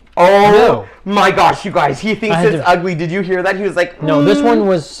no. My gosh, you guys. He thinks it's ugly. Did you hear that? He was like, No, this one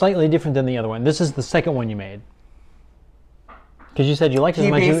was slightly different than the other one. This is the second one you made. Because you said you liked it as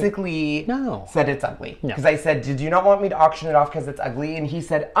much. He basically said it's ugly. Because I said, did you not want me to auction it off because it's ugly? And he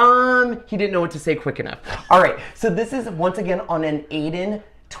said, he didn't know what to say quick enough. All right, so this is once again on an Aiden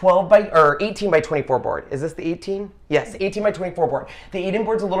 18 by 24 board. Is this the 18? Yes, 18 by 24 board. The Aiden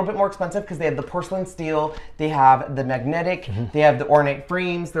board's a little bit more expensive because they have the porcelain steel, they have the magnetic, they have the ornate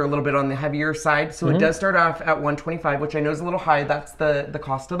frames. They're a little bit on the heavier side. So it does start off at $125, which I know is a little high. That's the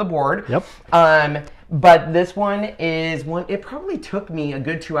cost of the board. Yep. But this one is one, it probably took me a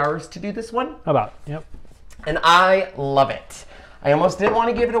good 2 hours to do this one. About, yep. And I love it. I almost didn't want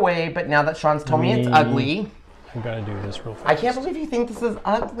to give it away, but now that Sean's told me it's ugly. I've got to do this real fast. I can't believe you think this is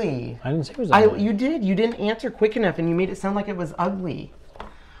ugly. I didn't say it was ugly. You did. You didn't answer quick enough, and you made it sound like it was ugly.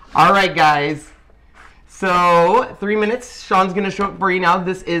 All right, guys. So 3 minutes. Sean's gonna show it for you now.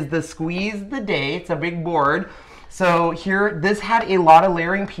 This is the Squeeze the Day. It's a big board. So here, this had a lot of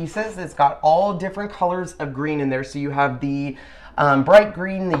layering pieces. It's got all different colors of green in there. So you have the bright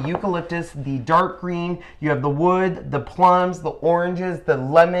green, the eucalyptus, the dark green. You have the wood, the plums, the oranges, the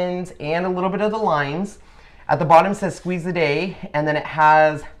lemons, and a little bit of the limes. At the bottom it says Squeeze the Day, and then it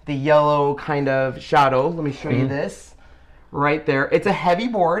has the yellow kind of shadow. Let me show you this right there. It's a heavy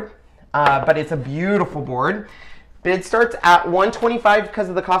board. But it's a beautiful board. Bid starts at $125 because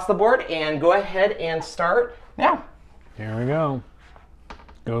of the cost of the board, and go ahead and start now. Here we go.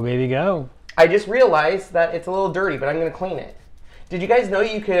 Go, baby, go. I just realized that it's a little dirty, but I'm going to clean it. Did you guys know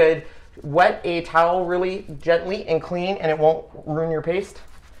you could wet a towel really gently and clean and it won't ruin your paste?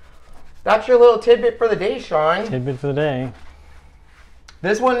 That's your little tidbit for the day, Sean. Tidbit for the day.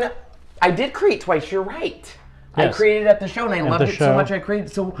 This one, I did create twice, you're right. Yes. I created it at the show, and I loved it so much I created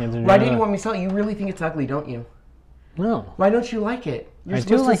it. So why didn't you want me to sell it? You really think it's ugly, don't you? No. Why don't you like it? You're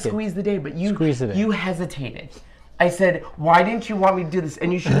supposed to squeeze the day, but you hesitated. I said, why didn't you want me to do this?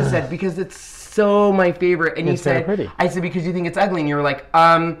 And you should have said, because it's so my favorite. And you said, pretty. I said, because you think it's ugly. And you were like,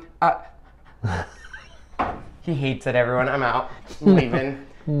 He hates it, everyone. I'm out. I'm leaving.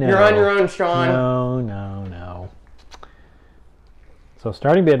 No. You're on your own, Sean. No. So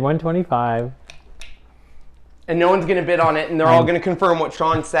starting bid, $125. And no one's going to bid on it, and they're all going to confirm what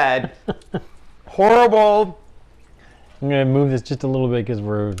Sean said. Horrible. I'm going to move this just a little bit because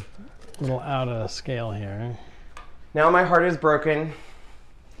we're a little out of scale here. Now my heart is broken.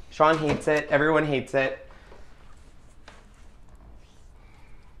 Sean hates it. Everyone hates it.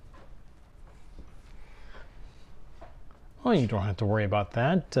 Well, you don't have to worry about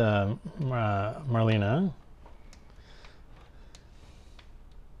that, Marlena.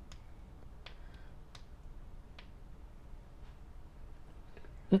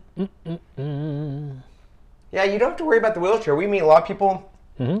 Yeah, you don't have to worry about the wheelchair. We meet a lot of people.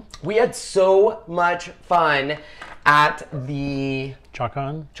 We had so much fun at the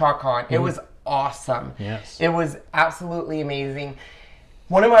ChalkCon. It was awesome. Yes. It was absolutely amazing.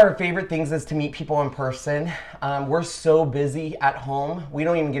 One of our favorite things is to meet people in person. We're so busy at home. We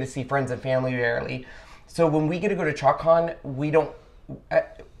don't even get to see friends and family barely. So when we get to go to ChalkCon, we don't,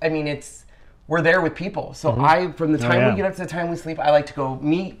 I mean, we're there with people. So from the time we get up to the time we sleep, I like to go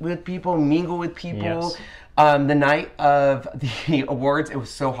meet with people, mingle with people. Yes. The night of the awards, it was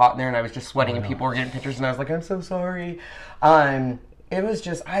so hot in there and I was just sweating and people were getting pictures and I was like, I'm so sorry. It was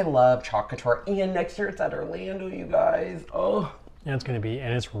just, I love Chalk Couture. And next year it's at Orlando, you guys. Oh. Yeah, it's going to be,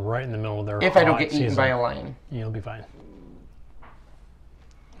 and it's right in the middle of their If I don't get eaten by a lion. You'll be fine.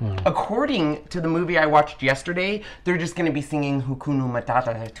 According to the movie I watched yesterday, they're just going to be singing Hakuna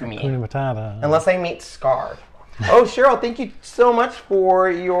Matata to me. Hakuna Matata. Unless I meet Scar. Oh, Cheryl, thank you so much for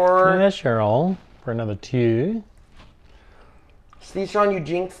your... Yeah, Cheryl, for another 2. See, Sean, you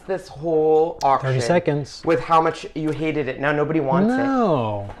jinxed this whole auction. 30 seconds. With how much you hated it. Now nobody wants it.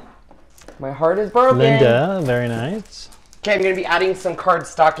 No. My heart is broken. Linda, very nice. Okay, I'm going to be adding some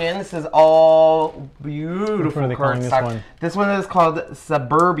cardstock in. This is all beautiful cardstock. This one is called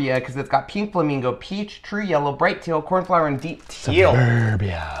Suburbia because it's got pink flamingo, peach, true yellow, bright teal, cornflower, and deep teal.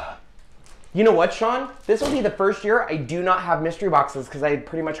 Suburbia. You know what, Sean? This will be the first year I do not have mystery boxes because I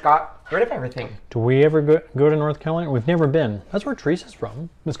pretty much got rid of everything. Do we ever go to North Carolina? We've never been. That's where Teresa's from.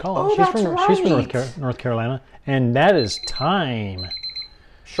 Miss Collins. Oh, She's from North Carolina. And that is time.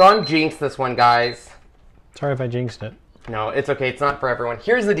 Sean jinxed this one, guys. Sorry if I jinxed it. No, it's okay. It's not for everyone.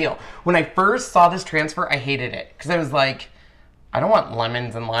 Here's the deal. When I first saw this transfer, I hated it because I was like, I don't want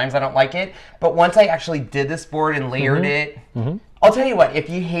lemons and limes. I don't like it. But once I actually did this board and layered it, I'll tell you what.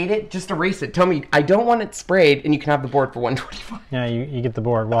 If you hate it, just erase it. Tell me, I don't want it sprayed, and you can have the board for $125. Yeah, you get the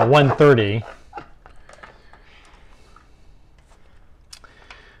board. Well, $130.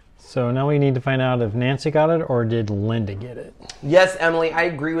 So now we need to find out if Nancy got it or did Linda get it. Yes, Emily, I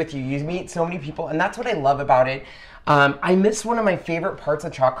agree with you. You meet so many people, and that's what I love about it. I missed one of my favorite parts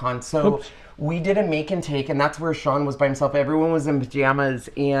of ChalkCon. So we did a make and take, and that's where Sean was by himself. Everyone was in pajamas,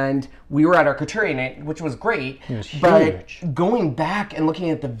 and we were at our couture unit, which was great. It was huge. But going back and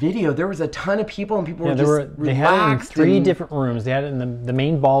looking at the video, there was a ton of people, and people were just relaxed. They had it in 3 different rooms. They had it in the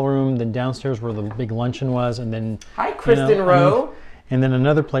main ballroom, then downstairs where the big luncheon was, and then... Hi, Kristen Rowe. And then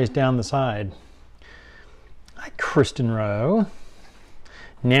another place down the side. Hi, Kristen Rowe.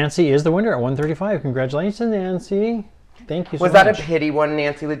 Nancy is the winner at $135. Congratulations, Nancy. Thank you so much. Was that a pity one,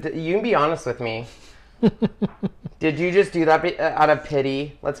 Nancy? You can be honest with me. Did you just do that out of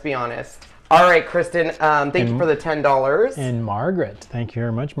pity? Let's be honest. All right, Kristen, thank you for the $10. And Margaret, thank you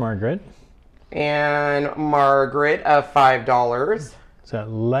very much, Margaret. And Margaret of $5. Is that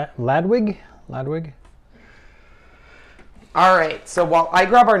Ladwig? Ladwig? All right, so while I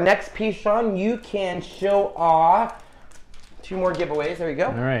grab our next piece, Sean, you can show off 2 more giveaways. There you go.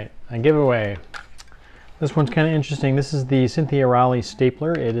 All right, a giveaway. This one's kind of interesting. This is the Cynthia Rowley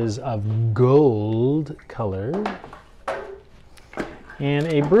stapler. It is of gold color. And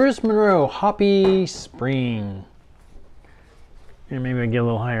a Bruce Monroe Hoppy Spring. And maybe I get a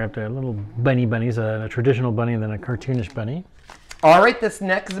little higher up there. Little bunnies, a traditional bunny and then a cartoonish bunny. All right, this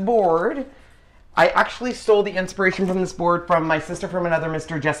next board, I actually stole the inspiration from this board from my sister from another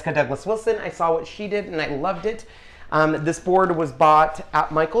Mr. Jessica Douglas Wilson. I saw what she did and I loved it. This board was bought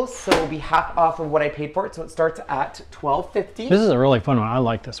at Michael's, so it'll be half off of what I paid for it. So it starts at $12.50. This is a really fun one. I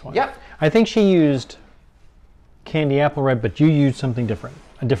like this one. Yep. I think she used candy apple red, but you used something different,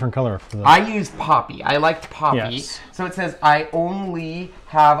 a different color for the... I used poppy. I liked poppy. Yes. So it says, I only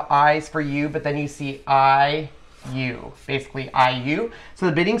have eyes for you, but then you see I-U. Basically, I-U. So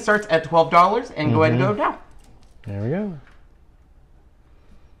the bidding starts at $12, and go ahead and go now. There we go.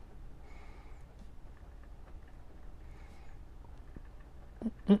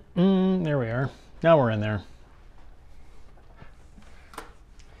 There we are. Now we're in there.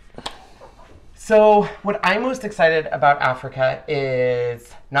 So what I'm most excited about Africa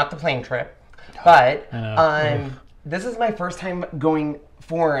is not the plane trip, but this is my first time going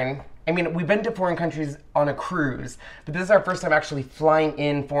foreign. I mean, we've been to foreign countries on a cruise, but this is our first time actually flying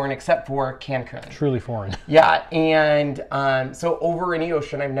in foreign except for Cancun. Truly foreign. Yeah, and so over any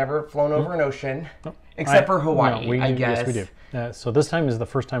ocean. I've never flown over an ocean, except for Hawaii, no, I guess. Yes, we do. So this time is the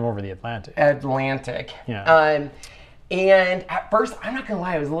first time over the Atlantic. Atlantic. Yeah. And at first, I'm not gonna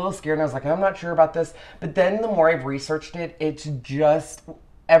lie, I was a little scared and I was like, I'm not sure about this. But then the more I've researched it, it's just,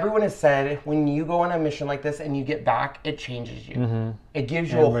 everyone has said when you go on a mission like this and you get back, it changes you. It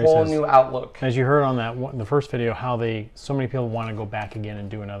gives you a whole new outlook. As you heard on that the first video, how so many people want to go back again and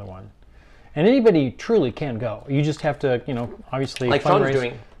do another one. And anybody truly can go. You just have to, obviously like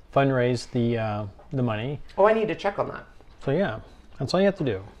fundraise the money. Oh, I need to check on that. So yeah, that's all you have to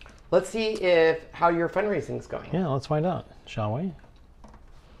do. Let's see how your fundraising's going. Yeah, let's find out, shall we?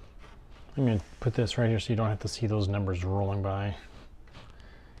 I'm going to put this right here so you don't have to see those numbers rolling by.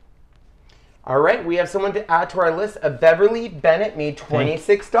 All right, we have someone to add to our list. Beverly Bennett made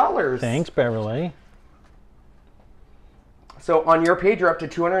 $26. Thanks, Beverly. So on your page, you're up to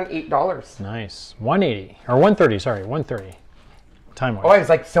 $208. Nice. 180 or 130. Sorry, 130. Time-wise. Oh, I was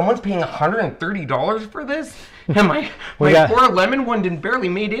like, someone's paying $130 for this? And my poor lemon one barely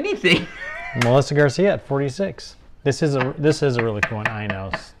made anything. Melissa Garcia at 46. This is a really cool one. I know.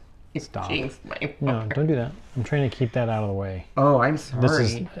 Stop. No, don't do that. I'm trying to keep that out of the way. Oh, I'm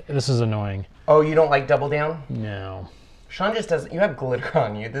sorry. This is annoying. Oh, you don't like double down? No. Sean just doesn't. You have glitter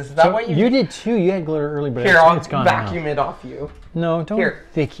on you. Is that why you did too? You had glitter early, but here, I'll it's gone vacuum now. it off you. No, don't. Here.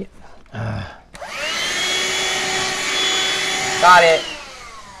 Got it.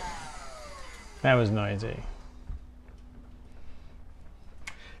 That was noisy.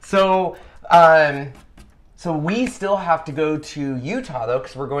 So, so we still have to go to Utah though,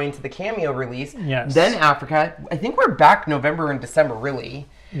 because we're going to the Cameo release. Yes. Then Africa. I think we're back November and December, really.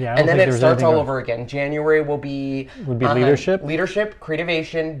 Yeah. And then it starts all over again. January will be leadership. Leadership,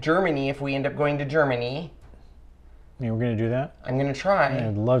 Creativation, Germany. If we end up going to Germany. Yeah, we're gonna do that. I'm gonna try.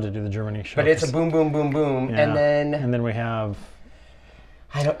 I'd love to do the Germany show. But it's a boom, boom, boom, boom, yeah. and then we have.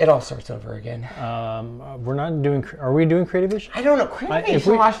 It all starts over again. We're not doing. Are we doing Creativation? I don't know.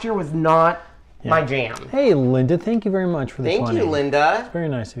 Creativation last year was not my jam. Hey, Linda, thank you very much for this. Thank you, Linda. It's very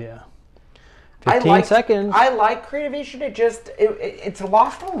nice of you. 15 seconds. I like Creativation. It's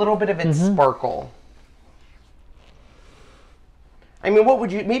lost a little bit of its sparkle. I mean, what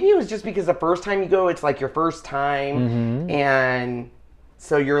would you? Maybe it was just because the first time you go, it's like your first time, and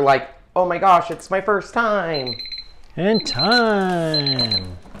so you're like, oh my gosh, it's my first time. And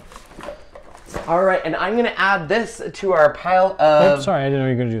time. All right, and I'm going to add this to our pile of... Oops, sorry, I didn't know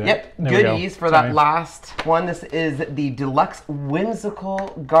you were going to do that. Yep, goodies for that last one. This is the Deluxe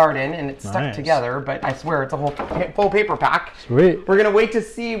Whimsical Garden, and it's stuck together, but I swear it's a whole full paper pack. Sweet. We're going to wait to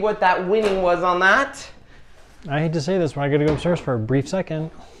see what that winning was on that. I hate to say this, but I got to go upstairs for a brief second.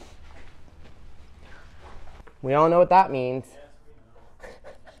 We all know what that means.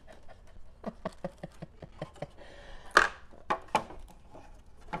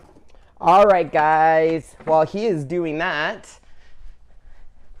 All right, guys, while he is doing that,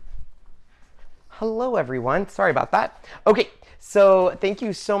 hello, everyone. Sorry about that. Okay, so thank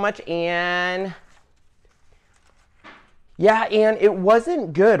you so much, Anne. Yeah, and it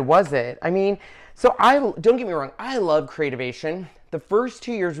wasn't good, was it? I mean, so don't get me wrong, I love Creativation. The first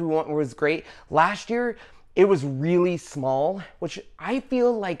 2 years we went was great. Last year, it was really small, which I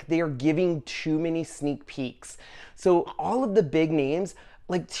feel like they're giving too many sneak peeks. So all of the big names,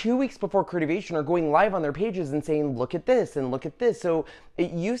 like 2 weeks before Creativation, are going live on their pages and saying, look at this and look at this. So it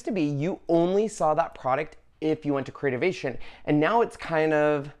used to be you only saw that product if you went to Creativation. And now it's kind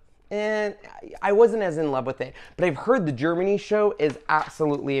of, I wasn't as in love with it. But I've heard the Germany show is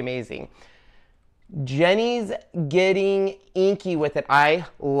absolutely amazing. Jenny's getting inky with it. I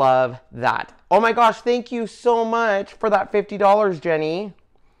love that. Oh my gosh, thank you so much for that $50, Jenny.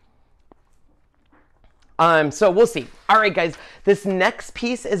 So we'll see. All right, guys, this next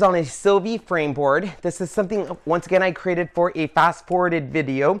piece is on a Sylvie frame board. This is something, once again, I created for a fast-forwarded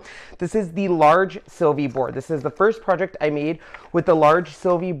video. This is the large Sylvie board. This is the first project I made with the large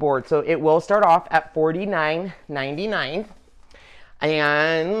Sylvie board. So it will start off at $49.99.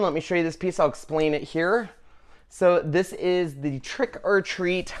 And let me show you this piece. I'll explain it here. So this is the Trick or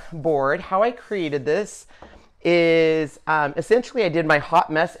Treat board. How I created this is essentially I did my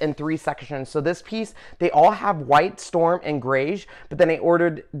hot mess in 3 sections. So this piece, they all have white, storm, and grayish, but then I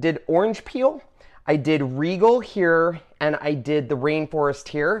did orange peel, I did regal here, and I did the rainforest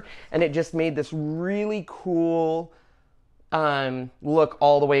here, and it just made this really cool look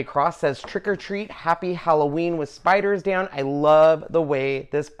all the way across. It says Trick or Treat, Happy Halloween with spiders down. I love the way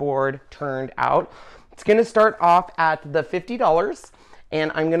this board turned out. It's gonna start off at the $50,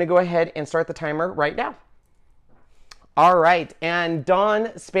 and I'm gonna go ahead and start the timer right now. All right, and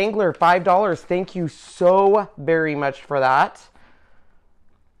Dawn Spangler, $5. Thank you so very much for that.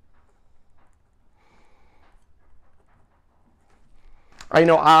 I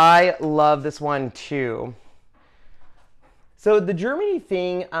know, I love this one too. So the Germany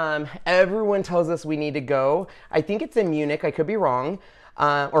thing, everyone tells us we need to go. I think it's in Munich, I could be wrong,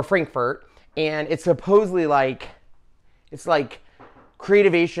 or Frankfurt, and it's supposedly like, it's like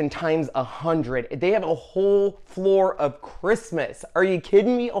Creativation times 100. They have a whole floor of Christmas. Are you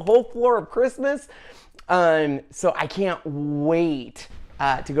kidding me? A whole floor of Christmas? So I can't wait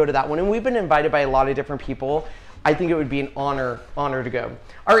to go to that one. And we've been invited by a lot of different people. I think it would be an honor to go.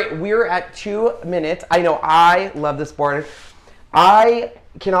 All right, we're at 2 minutes. I know I love this board. I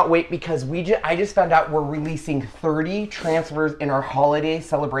cannot wait because I just found out we're releasing 30 transfers in our holiday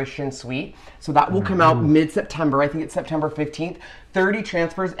celebration suite. So that will come out mid-September. I think it's September 15th. 30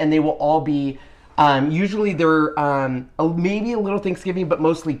 transfers, and they will all be, usually they're maybe a little Thanksgiving, but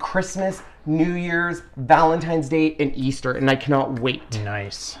mostly Christmas, New Year's, Valentine's Day, and Easter, and I cannot wait.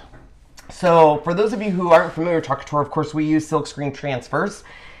 Nice. So for those of you who aren't familiar with Chalk Couture, of course, we use silkscreen transfers,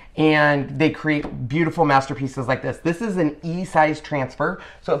 and they create beautiful masterpieces like this. This is an E-size transfer,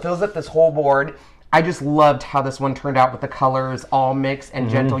 so it fills up this whole board. I just loved how this one turned out with the colors all mixed and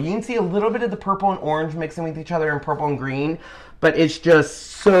gentle. You can see a little bit of the purple and orange mixing with each other and purple and green, but it's just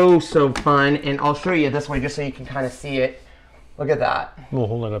so fun. And I'll show you this way just so you can kind of see it. Look at that. We'll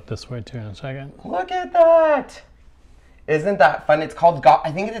hold it up this way too in a second. Look at that. Isn't that fun? It's called,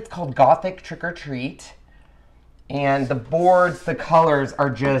 I think it's called Gothic Trick or Treat. And the boards, the colors are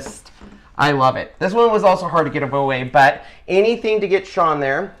just, I love it. This one was also hard to get away, but anything to get Sean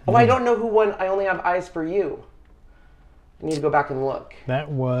there. Oh, I don't know who won. I only have eyes for you. I need to go back and look. That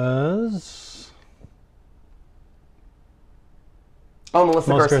was... Oh,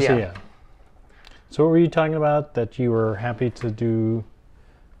 Melissa Garcia. So what were you talking about? That you were happy to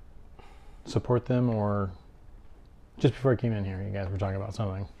support them, or just before I came in here, you guys were talking about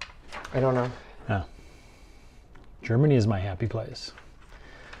something? I don't know. Yeah. Germany is my happy place.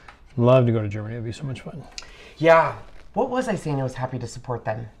 Love to go to Germany. It'd be so much fun. Yeah. What was I saying? I was happy to support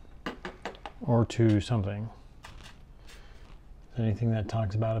them. Or to something. Is there anything that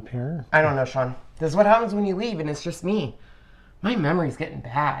talks about up here? I don't know, Sean. This is what happens when you leave and it's just me. My memory's getting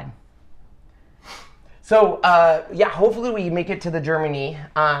bad. So, yeah, hopefully we make it to the Germany.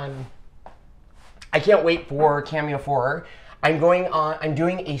 I can't wait for Cameo 4. I'm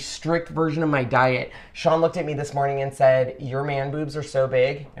doing a strict version of my diet. Sean looked at me this morning and said, your man boobs are so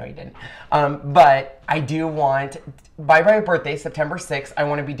big. No, he didn't. But I do want, by my birthday, September 6th, I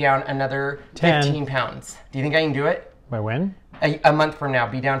want to be down another 15 pounds. Do you think I can do it? By when? A month from now,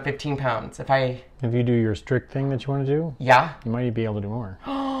 be down 15 pounds. If you do your strict thing that you want to do? Yeah. You might be able to do more.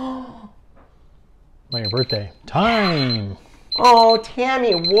 By your birthday. Time! Oh,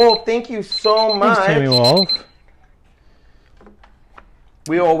 Tammy Wolf, thank you so much. Thanks, Tammy Wolf.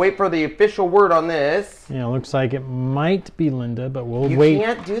 We will wait for the official word on this. Yeah, looks like it might be Linda, but we'll wait. You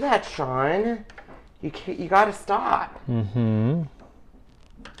can't do that, Sean. You got to stop. Mm-hmm.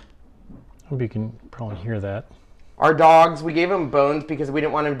 Hope you can probably hear that. Our dogs, we gave them bones because we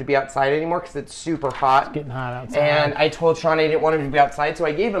didn't want them to be outside anymore because it's super hot. It's getting hot outside. And I told Sean I didn't want him to be outside, so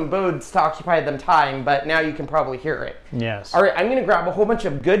I gave him bones to occupy them time, but now you can probably hear it. Yes. All right, I'm going to grab a whole bunch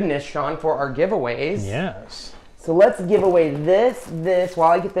of goodness, Sean, for our giveaways. Yes. So let's give away this while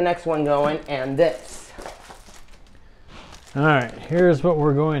I get the next one going, and this. All right, here's what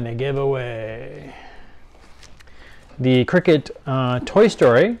we're going to give away. The Cricut Toy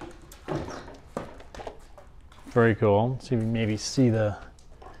Story. Very cool. See if you can maybe see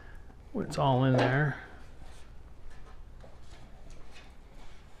what's all in there.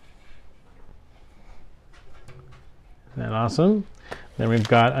 Isn't that awesome? Then we've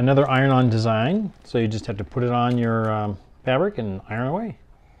got another iron-on design. So you just have to put it on your fabric and iron away.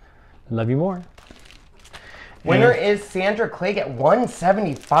 Love you more. Winner is Sandra Clegg at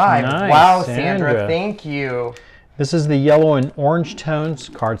 175. Nice, Wow, Sandra, thank you. This is the yellow and orange tones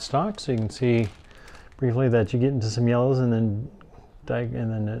cardstock. So you can see briefly that you get into some yellows and then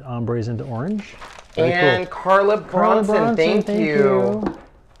it ombres into orange. Very and cool. Carla Bronson, thank you.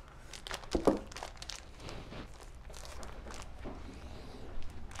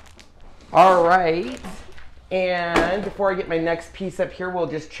 All right. And before I get my next piece up here, we'll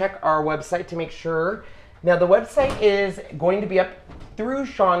just check our website to make sure. Now, the website is going to be up through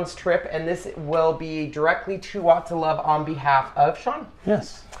Sean's trip, and this will be directly to Watts of Love on behalf of Sean.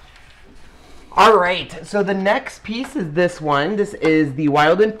 Yes. All right, so the next piece is this one. This is the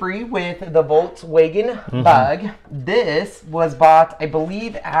Wild and Free with the Volkswagen Bug. This was bought, I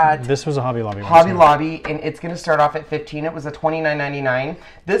believe, at... This was a Hobby Lobby. Hobby Lobby, and it's going to start off at $15. It was a $29.99.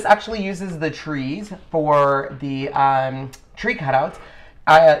 This actually uses the trees for the tree cutouts.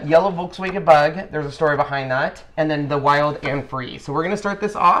 Yellow Volkswagen Bug, there's a story behind that. And then the Wild and Free. So we're going to start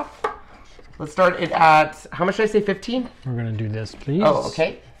this off. Let's start it at, how much did I say, 15? We're going to do this, please. Oh,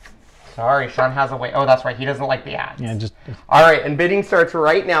 okay. Sorry, Sean has a way. Oh, that's right. He doesn't like the ads. Yeah, just. All right, and bidding starts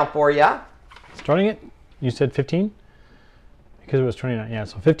right now for you. Starting it? You said 15? Because it was 29. Yeah,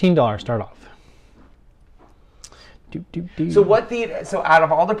 so $15 start off. So out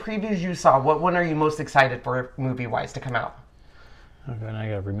of all the previews you saw, what one are you most excited for movie-wise to come out? Okay, and I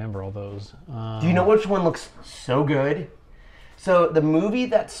gotta remember all those. Do you know which one looks so good? So the movie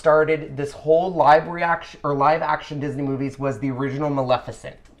that started this whole live action Disney movies was the original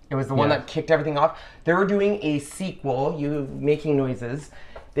Maleficent. It was the one that kicked everything off. They were doing a sequel. You making noises.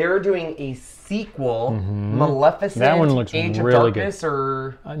 They were doing a sequel, Maleficent. That one looks Age really of Darkness, good.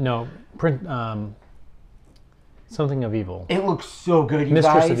 or no, something of Evil. It looks so good, you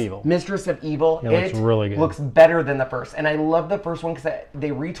Mistress guys. of Evil. Mistress of Evil. It looks really good. Looks better than the first, and I love the first one because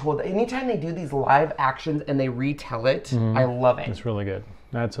they retold. Anytime they do these live actions and they retell it, I love it. It's really good.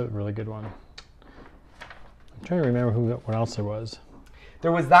 That's a really good one. I'm trying to remember what else there was.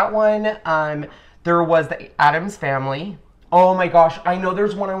 There was that one. There was the Addams Family. Oh my gosh, I know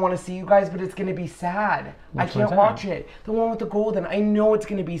there's one I want to see, you guys, but it's going to be sad. I can't watch it. The one with the golden. I know it's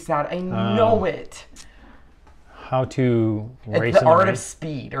going to be sad. I know it. How to race the in Art rain. of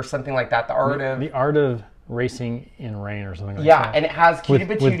Speed or something like that. The Art of Racing in Rain or something like that. Yeah, and it has Cutie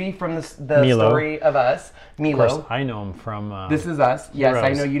Patootie from the Story of Us. Milo. Of course, I know him from... This Is Us. Yes, Heroes.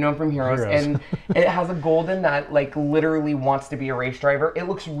 I know you know him from Heroes. And it has a golden that like literally wants to be a race driver. It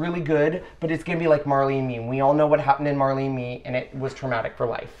looks really good, but it's going to be like Marley and Me. We all know what happened in Marley and Me, and it was traumatic for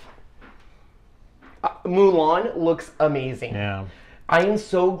life. Mulan looks amazing. Yeah. I am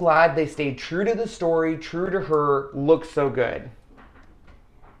so glad they stayed true to the story, true to her. Looks so good.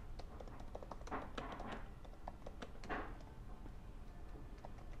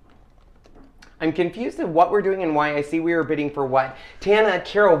 I'm confused at what we're doing and why. I see we are bidding for what. Tana,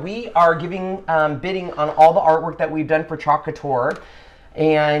 Carol, we are giving bidding on all the artwork that we've done for Chalk Couture.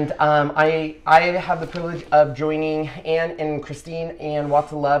 And I have the privilege of joining Anne and Christine and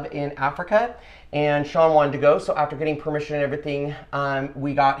Watts of Love in Africa. And Sean wanted to go, so after getting permission and everything,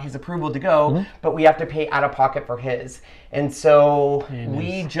 we got his approval to go, but we have to pay out of pocket for his. And so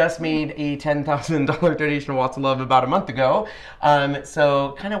we just made a $10,000 donation to Watts of Love about a month ago.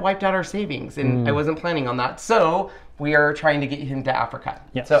 So kind of wiped out our savings, and I wasn't planning on that. So we are trying to get him to Africa.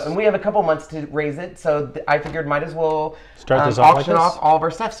 Yes. So, and we have a couple months to raise it, so I figured might as well start this off auction like off all of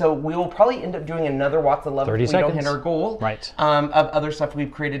our stuff. So we will probably end up doing another Watts of Love if we don't hit our goal of other stuff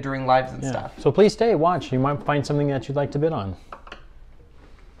we've created during lives and stuff. So please stay, watch. You might find something that you'd like to bid on. It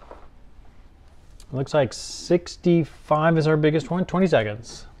looks like 65 is our biggest one. 20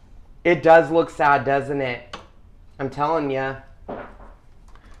 seconds. It does look sad, doesn't it? I'm telling you.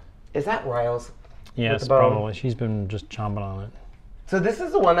 Is that Riles? Yes, probably. She's been just chomping on it. So this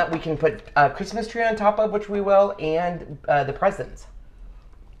is the one that we can put a Christmas tree on top of, which we will, and the presents.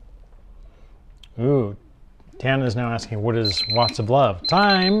 Ooh, Tana is now asking, what is Watts of Love?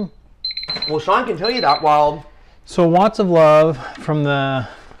 Time! Well, Sean can tell you that while... So Watts of Love from the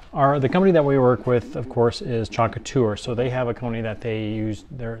company that we work with, of course, is Chocatour. So they have a company that they use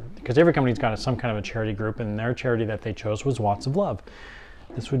because every company's got some kind of a charity group, and their charity that they chose was Watts of Love.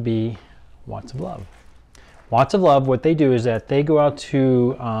 This would be Watts of Love. Watts of Love, what they do is that they go out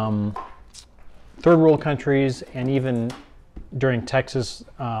to third world countries, and even during Texas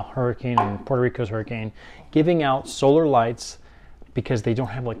hurricane and Puerto Rico's hurricane, giving out solar lights because they don't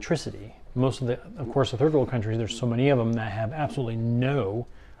have electricity. Most of course, the third world countries, there's so many of them that have absolutely no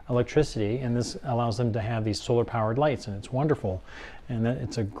electricity, and this allows them to have these solar powered lights, and it's wonderful. And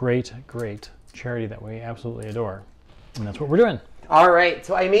it's a great, great charity that we absolutely adore. And that's what we're doing. All right,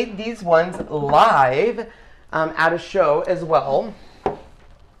 so I made these ones live at a show as well.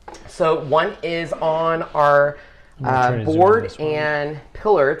 So one is on our board and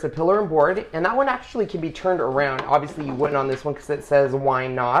pillar. It's a pillar and board, and that one actually can be turned around. Obviously, you wouldn't on this one because it says why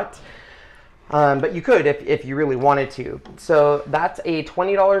not. But you could if you really wanted to. So that's a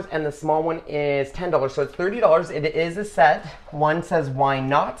 $20, and the small one is $10. So it's $30. It is a set. One says why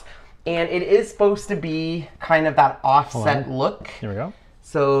not, and it is supposed to be kind of that offset look. Here we go.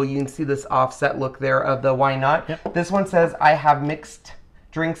 So you can see this offset look there of the why not. Yep. This one says I have mixed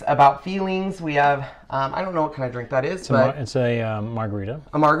drinks about feelings. We have I don't know what kind of drink that is, but it's a margarita.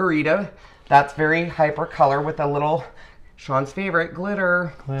 A margarita. That's very hyper color with a little Sean's favorite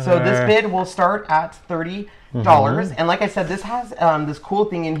glitter. So this bid will start at $30. And like I said, this has this cool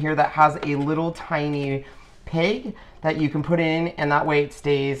thing in here that has a little tiny peg that you can put in, and that way it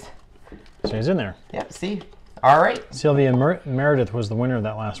stays in there. Yep, see? All right. Sylvia Meredith was the winner of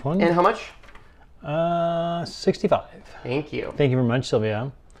that last one. And how much? 65. Thank you. Thank you very much,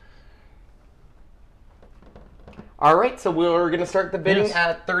 Sylvia. All right, so we're going to start the bidding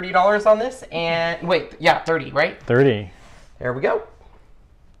at $30 on this. And wait, yeah, 30, right? 30. There we go.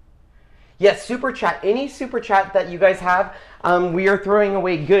 Yes, super chat. Any super chat that you guys have, we are throwing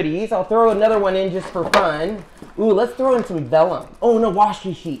away goodies. I'll throw another one in just for fun. Ooh, let's throw in some vellum. Oh, no,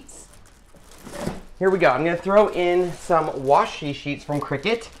 washi sheets. Here we go. I'm going to throw in some washi sheets from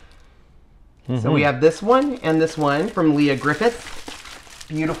Cricut. So we have this one and this one from Leah Griffith.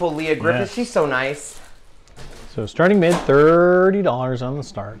 Beautiful Leah Griffith. Yes. She's so nice. So starting bid, $30 on the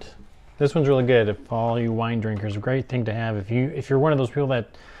start. This one's really good if all you wine drinkers. A great thing to have. If you're one of those people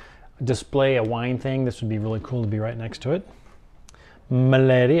that display a wine thing, this would be really cool to be right next to it.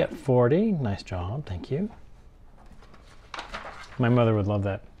 Milady at 40. Nice job. Thank you. My mother would love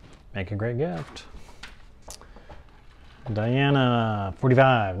that. Make a great gift. Diana,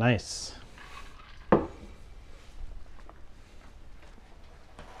 45. Nice.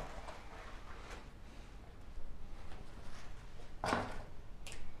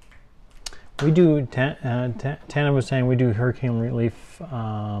 We do, Tana was saying we do hurricane relief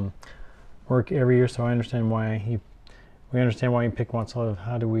work every year, so I understand why we understand why you pick Watts of Love.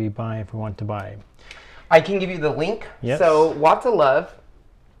 How do we buy if we want to buy? I can give you the link. Yes. So Watts of Love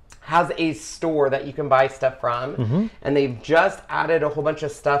has a store that you can buy stuff from, and they've just added a whole bunch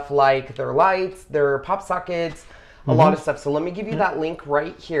of stuff like their lights, their pop sockets, a lot of stuff. So let me give you that link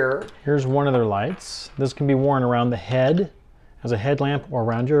right here. Here's one of their lights. This can be worn around the head as a headlamp or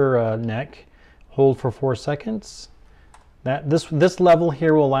around your neck. Hold for 4 seconds. This level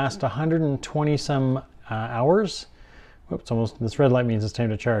here will last 120 some hours. Whoops, almost. This red light means it's time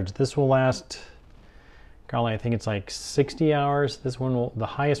to charge. This will last, golly, I think it's like 60 hours. This one will, the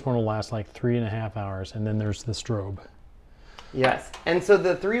highest one will last like 3.5 hours, and then there's the strobe. Yes, and so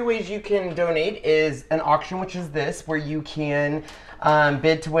the 3 ways you can donate is an auction, which is this, where you can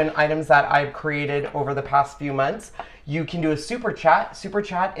bid to win items that I've created over the past few months. You can do a super chat. Super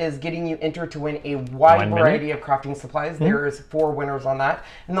chat is getting you entered to win a wide variety of crafting supplies. There's 4 winners on that.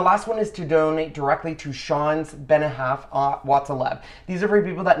 And the last one is to donate directly to Sean's behalf, Watts of Love. These are for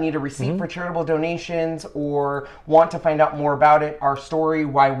people that need a receipt for charitable donations or want to find out more about it, our story,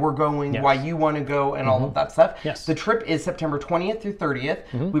 why we're going, why you want to go, and all of that stuff. Yes. The trip is September 20th through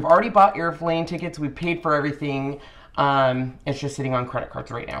 30th. We've already bought airplane tickets. We've paid for everything. It's just sitting on credit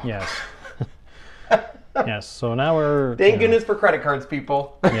cards right now. Yes. Yes, so now we're... Thank goodness for credit cards,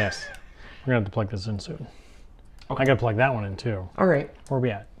 people. Yes. We're going to have to plug this in soon. Okay. I got to plug that one in, too. All right. Where are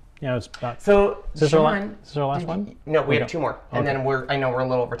we at? Yeah, it's about... So, is this Sean... Is this our last one? No, we have 2 more. And then I know we're a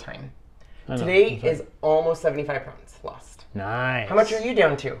little over time. Today is almost 75 pounds lost. Nice. How much are you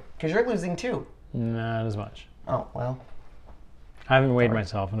down to? Because you're losing, too. Not as much. Oh, well. I haven't weighed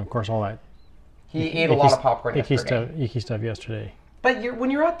myself, and of course all that... He ate a lot of popcorn yesterday. Icky stuff yesterday. But when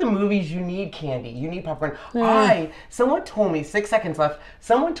you're at the movies, you need candy. You need popcorn. Someone told me, 6 seconds left,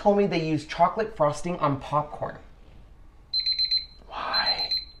 someone told me they use chocolate frosting on popcorn. Why?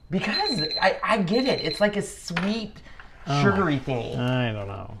 Because I get it. It's like a sweet, sugary thingy. I don't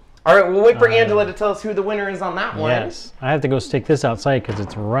know. All right, we'll wait for Angela to tell us who the winner is on that one. Yes. I have to go stick this outside because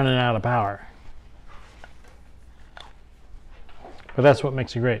it's running out of power. But that's what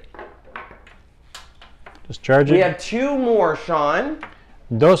makes it great. Just charge it. We have 2 more, Sean.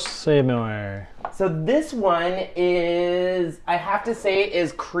 Dos more. So this one is, I have to say,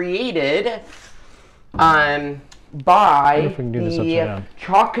 is created by the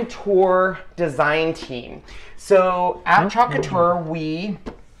Chalk Couture design team. So at Chalk Couture, we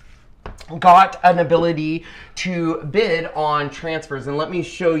got an ability to bid on transfers. And let me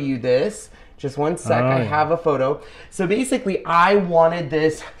show you this. Just one sec, I have a photo. So basically, I wanted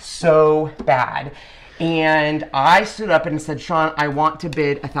this so bad. And I stood up and said, Sean, I want to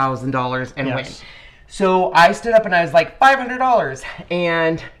bid $1,000 and win. So I stood up and I was like, $500.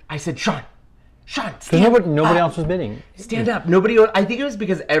 And I said, Sean, stand up. Nobody else was bidding. Stand up. I think it was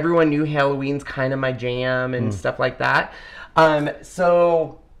because everyone knew Halloween's kind of my jam and stuff like that.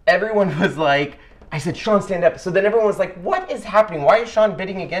 So everyone was like, I said, Sean, stand up. So then everyone was like, what is happening? Why is Sean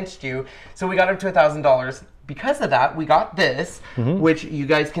bidding against you? So we got up to $1,000. Because of that, we got this, which you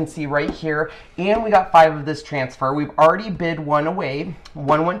guys can see right here. And we got 5 of this transfer. We've already bid 1 away.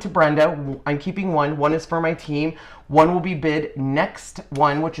 1 went to Brenda. I'm keeping 1. 1 is for my team. 1 will be bid next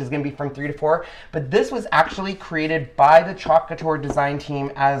one, which is going to be from 3 to 4. But this was actually created by the Chalk Couture design team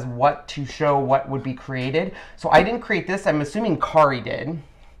as what to show what would be created. So I didn't create this. I'm assuming Kari did.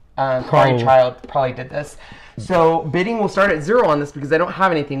 Kari Child probably did this. So bidding will start at 0 on this because I don't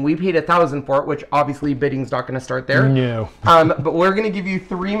have anything. We paid $1,000 for it, which obviously bidding's not going to start there. No. But we're going to give you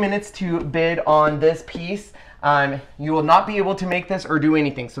 3 minutes to bid on this piece. You will not be able to make this or do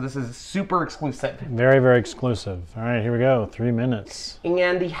anything. So this is super exclusive. Very, very exclusive. All right, here we go. 3 minutes.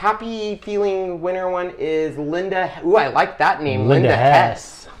 And the happy feeling winner one is Linda. Ooh, I like that name. Linda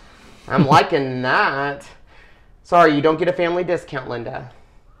Hess. I'm liking that. Sorry, you don't get a family discount, Linda.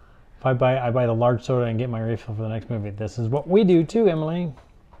 If I buy the large soda and get my refill for the next movie. This is what we do too, Emily.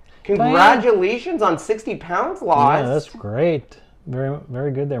 Congratulations on 60 pounds lost. Yeah, that's great. Very,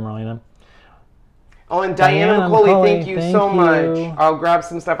 very good there, Marlena. Oh, and Diana McCauley, thank you so much. I'll grab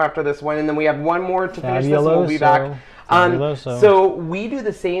some stuff after this one, and then we have 1 more to finish this, and we'll be back. So we do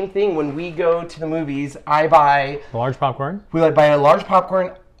the same thing when we go to the movies. I buy large popcorn. We buy a large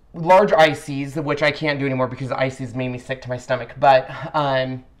popcorn, large ices, which I can't do anymore because the ices made me sick to my stomach. But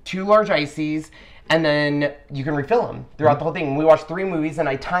 2 large ices, and then you can refill them throughout the whole thing. We watch 3 movies, and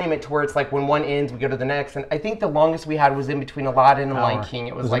I time it to where it's like when one ends, we go to the next. And I think the longest we had was in between Aladdin and Lion King.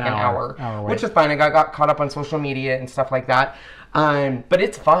 It was like an hour which is fine. I got caught up on social media and stuff like that. But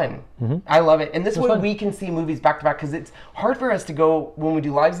it's fun. I love it. And this way we can see movies back to back because it's hard for us to go when we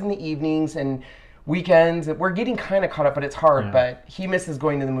do lives in the evenings and weekends. We're getting kind of caught up, but it's hard. But he misses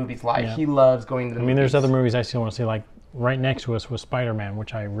going to the movies live. He loves going to the movies. I mean, there's other movies I still want to see, like right next to us was Spider-Man,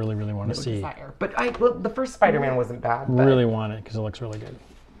 which I really, really want to see. But the first Spider-Man wasn't bad. But really want it because it looks really good.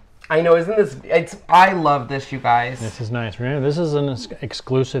 I know, isn't this? I love this, you guys. This is nice. Remember, this is an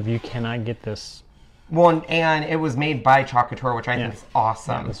exclusive. You cannot get this. Well, and it was made by Chalk Couture, which I think is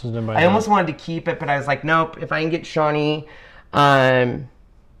awesome. Yeah, this was done by I almost wanted to keep it, but I was like, nope. If I can get Shawnee, sorry,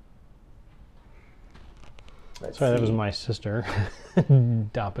 that was my sister.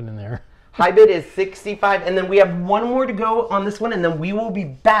 Dopping in there. High bid is 65, and then we have 1 more to go on this one, and then we will be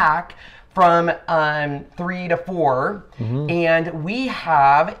back from 3 to 4. And we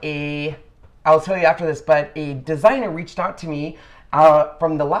have I'll tell you after this, but a designer reached out to me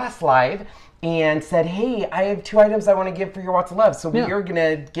from the last live and said, hey, I have 2 items I want to give for your Watts of Love. So we are going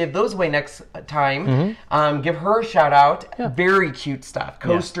to give those away next time. Give her a shout out. Very cute stuff.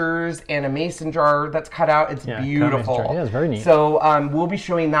 Coasters and a mason jar that's cut out. It's beautiful. Yeah, it's very neat. So we'll be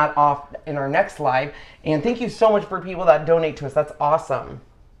showing that off in our next live. And thank you so much for people that donate to us. That's awesome.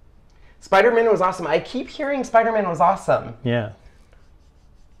 Spider-Man was awesome. I keep hearing Spider-Man was awesome. Yeah.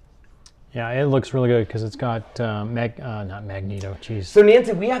 Yeah, it looks really good because it's got not Magneto. Jeez. So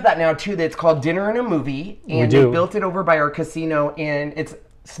Nancy, we have that now too. That's called Dinner and a Movie, and they built it over by our casino, and it's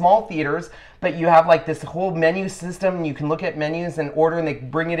small theaters, but you have like this whole menu system. You can look at menus and order, and they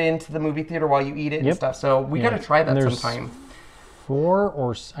bring it into the movie theater while you eat it and stuff. So we got to try that sometime. 4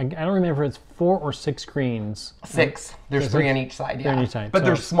 or I don't remember if it's 4 or 6 screens. 6. There's 3 on each side. Yeah, on each side. But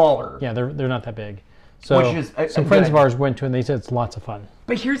they're smaller. Yeah, they're not that big. So some friends of ours went to it and they said it's lots of fun.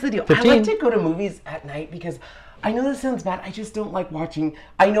 But here's the deal. 15? I like to go to movies at night because I know this sounds bad. I just don't like watching.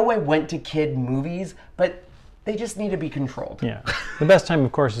 I know I went to kid movies, but They just need to be controlled. Yeah. The best time,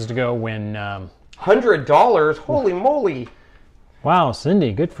 of course, is to go when... $100? Holy moly. Wow,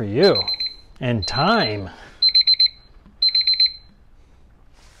 Cindy, good for you. And time.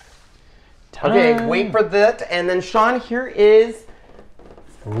 Okay, wait for that. And then Sean, here is...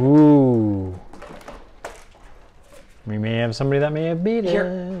 Ooh. We may have somebody that may have beat it.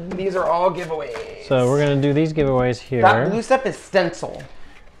 Here, these are all giveaways. So we're going to do these giveaways here. That blue stuff is stencil.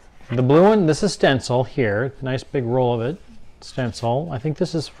 The blue one, this is stencil here. Nice big roll of it. Stencil. I think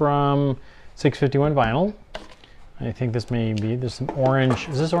this is from 651 vinyl. I think this may be, there's some orange.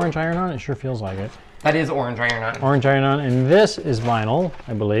 Is this orange iron-on? It sure feels like it. That is orange iron-on. Orange iron-on. And this is vinyl,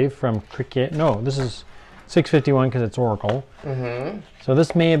 I believe, from Cricut. No, this is 651 because it's Oracle. So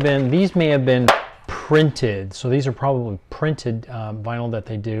this may have been, these may have been printed. So these are probably printed vinyl that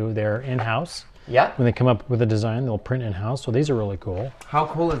they do there in-house. Yeah. When they come up with a design, they'll print in-house. So these are really cool. How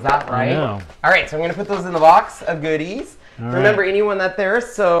cool is that, right? I know. All right, so I'm going to put those in the box of goodies. Remember anyone that there.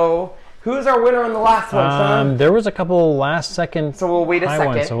 So who's our winner on the last one, Sean? There was a couple last second. So we'll wait a second.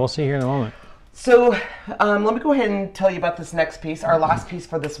 Ones, so we'll see here in a moment. So let me go ahead and tell you about this next piece, our last piece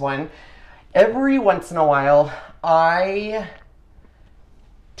for this one. Every once in a while, I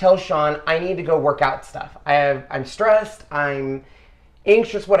tell Sean I need to go work out stuff. I'm stressed, I'm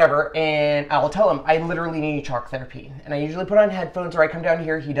anxious, whatever, and I'll tell him I literally need chalk therapy. And I usually put on headphones or I come down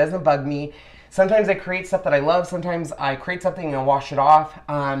here, he doesn't bug me. Sometimes I create stuff that I love, sometimes I create something and wash it off.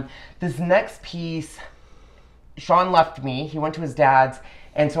 This next piece, Sean left me, he went to his dad's,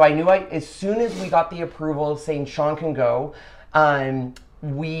 and so I knew as soon as we got the approval saying Sean can go, I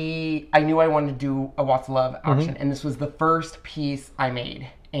knew I wanted to do a Watts of Love action, and this was the first piece I made.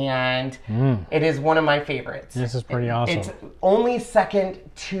 And it is one of my favorites. This is pretty awesome. It's only second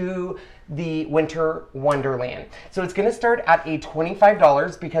to the Winter Wonderland. So it's going to start at a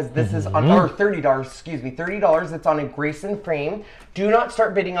 $25 because this is on, or $30, excuse me, $30. It's on a Grayson frame. Do not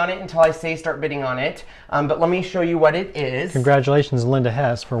start bidding on it until I say start bidding on it. But let me show you what it is. Congratulations, Linda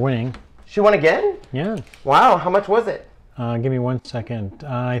Hess, for winning. She won again? Yeah. Wow, how much was it? Give me 1 second.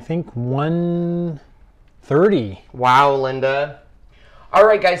 I think 130. Wow, Linda. All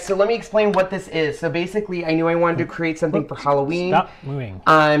right, guys, so let me explain what this is. So basically, I knew I wanted to create something for Halloween. Stop moving.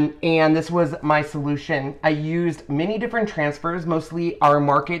 And this was my solution. I used many different transfers, mostly our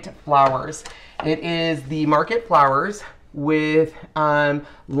Market Flowers. It is the Market Flowers with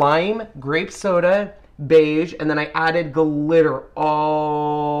lime, grape soda, beige, and then I added glitter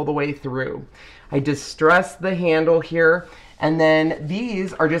all the way through. I distressed the handle here. And then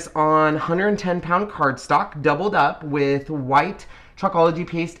these are just on 110-pound cardstock, doubled up with white Chalkology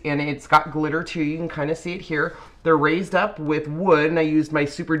paste, and it's got glitter too. You can kind of see it here. They're raised up with wood, and I used my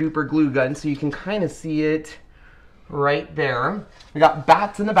super duper glue gun, so you can kind of see it right there. We got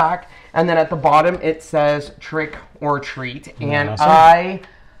bats in the back, and then at the bottom it says trick or treat. And awesome.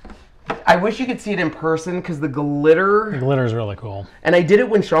 I wish you could see it in person because the glitter is really cool. And I did it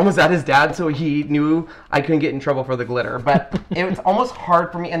when Sean was at his dad, so he knew I couldn't get in trouble for the glitter. But it was almost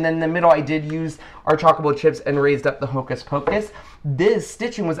hard for me. And then in the middle, I did use our Chalkable chips and raised up the Hocus Pocus. This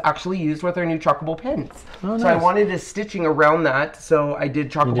stitching was actually used with our new Chalkable pins. Oh, nice. So I wanted a stitching around that, so I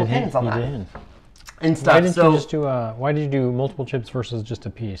did Chalkable pins on that. And stuff. Why didn't you just do why did you do multiple chips versus just a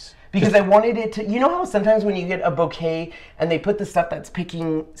piece? Because I wanted it to, you know how sometimes when you get a bouquet and they put the stuff that's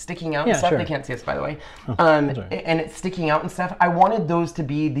sticking out and stuff, they can't see us by the way, and it's sticking out and stuff, I wanted those to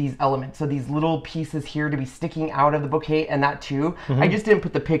be these elements. So these little pieces here to be sticking out of the bouquet and that too. I just didn't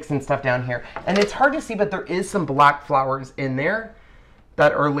put the picks and stuff down here. And it's hard to see, but there is some black flowers in there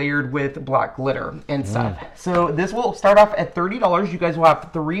that are layered with black glitter and stuff. So this will start off at $30. You guys will have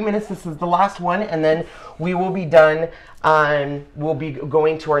 3 minutes. This is the last one, and then we will be done. We'll be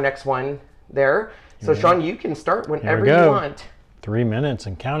going to our next one there. So Sean, you can start whenever you want. 3 minutes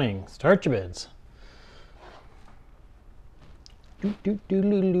and counting. Start your bids. And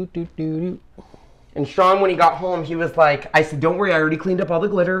Sean, when he got home, he was like, I said, don't worry, I already cleaned up all the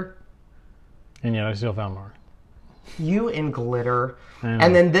glitter. And yet I still found more. You and glitter.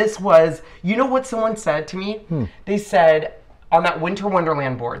 And then this was, you know what someone said to me? They said, on that Winter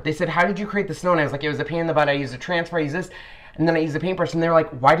Wonderland board, they said, how did you create the snow? And I was like, it was a pain in the butt. I used a transfer, I used this, and then I used a paintbrush. And they're like,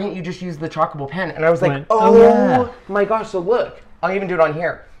 why didn't you just use the Chalkable pen? And I was like, oh my gosh, so look. I'll even do it on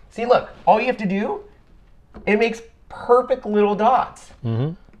here. See, look, all you have to do, it makes perfect little dots.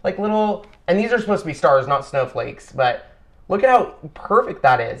 Like little, and these are supposed to be stars, not snowflakes, but look at how perfect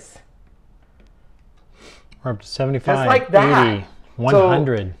that is. We're up to 75, just like that. 80,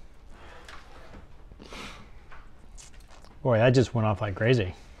 100. So, boy, that just went off like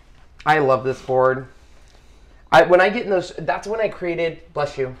crazy. I love this board. When I get in those, that's when I created,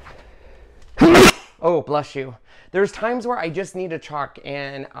 bless you. Oh, bless you. There's times where I just need a chalk,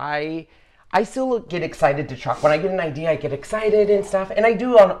 and I still get excited to chalk. When I get an idea, I get excited and stuff, and I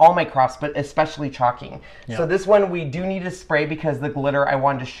do on all my crafts, but especially chalking. Yeah. So this one we do need to spray because the glitter I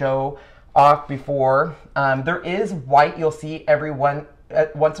wanted to show off before. There is white you'll see every once in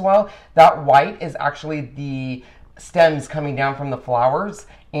a while. That white is actually the stems coming down from the flowers,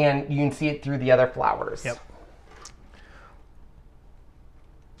 and you can see it through the other flowers. Yep.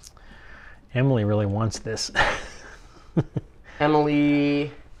 Emily really wants this.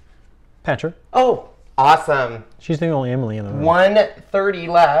 Emily Patcher. Oh, awesome. She's the only Emily in the room. 130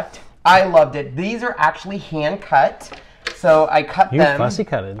 left. I loved it. These are actually hand cut. So I cut them. You fussy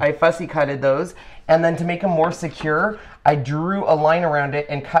cutted. I fussy cutted those. And then to make them more secure, I drew a line around it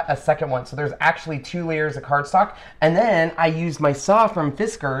and cut a second one. So there's actually 2 layers of cardstock. And then I used my saw from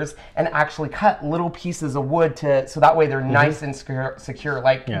Fiskars and actually cut little pieces of wood so that way they're nice and secure.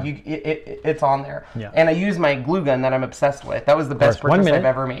 Like it's on there. Yeah. And I used my glue gun that I'm obsessed with. That was the best purchase I've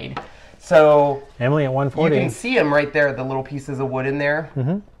ever made. So Emily at 140. You can see them right there, the little pieces of wood in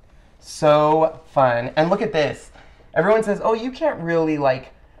there. So fun. And look at this. Everyone says, oh, you can't really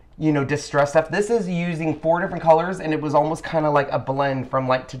like, you know, distress stuff. This is using 4 different colors, and it was almost kind of like a blend from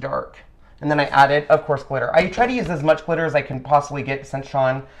light to dark. And then I added, of course, glitter. I try to use as much glitter as I can possibly get since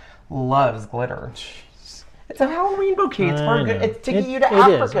Sean loves glitter. It's a Halloween bouquet. It's for good. It's to get you to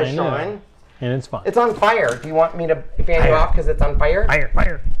Africa, Sean. And it's fun. It's on fire. Do you want me to fan you off because it's on fire? Fire,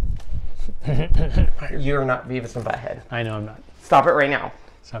 fire. You're not Beavis and Butthead. I know I'm not. Stop it right now.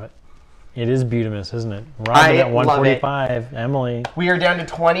 Stop it. It is Beautimus, isn't it? Robin at 145. Emily. We are down to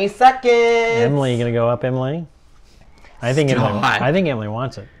 20 seconds. Emily, you gonna go up, Emily? I think Emily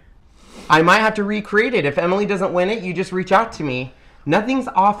wants it. I might have to recreate it. If Emily doesn't win it, you just reach out to me. Nothing's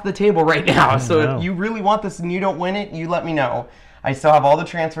off the table right now. So if you really want this and you don't win it, you let me know. I still have all the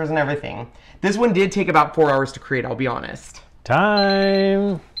transfers and everything. This one did take about 4 hours to create, I'll be honest.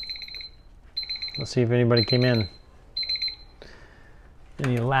 Time. Let's see if anybody came in.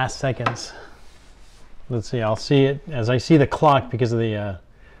 Any last seconds? Let's see. I'll see it as I see the clock because of the.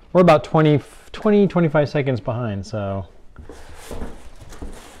 We're about 25 seconds behind. So.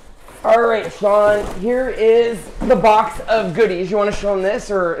 All right, Sean. Here is the box of goodies. You want to show them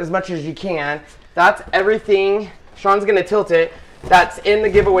this, or as much as you can? That's everything. Sean's gonna tilt it. That's in the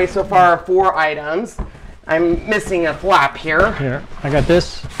giveaway so far. 4 items. I'm missing a flap here. Here, I got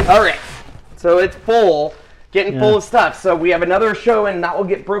this. All right. So it's full. Getting full of stuff. So we have another show, and that will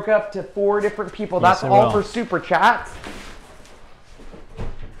get broke up to 4 different people. That's all for super chats.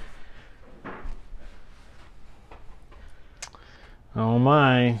 Oh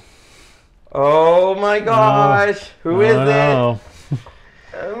my. Oh my gosh. Who is it?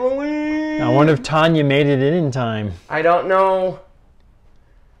 Emily. I wonder if Tanya made it in time. I don't know.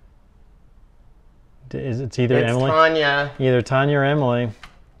 It's either Emily. It's Tanya. Either Tanya or Emily.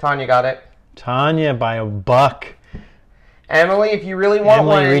 Tanya got it. Tanya by a buck. Emily, if you really want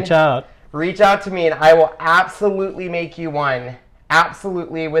one, reach out. Reach out to me and I will absolutely make you one.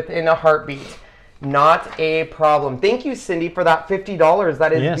 Absolutely, within a heartbeat. Not a problem. Thank you, Cindy, for that $50.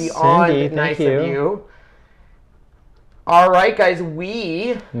 That is beyond Cindy, nice of you. All right, guys,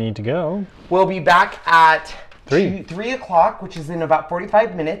 we need to go. We'll be back at 3 o'clock, which is in about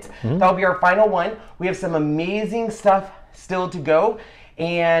 45 minutes. That'll be our final one. We have some amazing stuff still to go.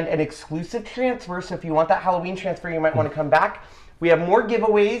 And an exclusive transfer, so if you want that Halloween transfer, you might want to come back. We have more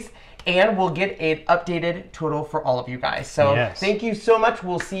giveaways, and we'll get an updated total for all of you guys. So thank you so much.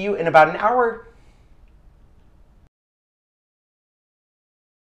 We'll see you in about an hour.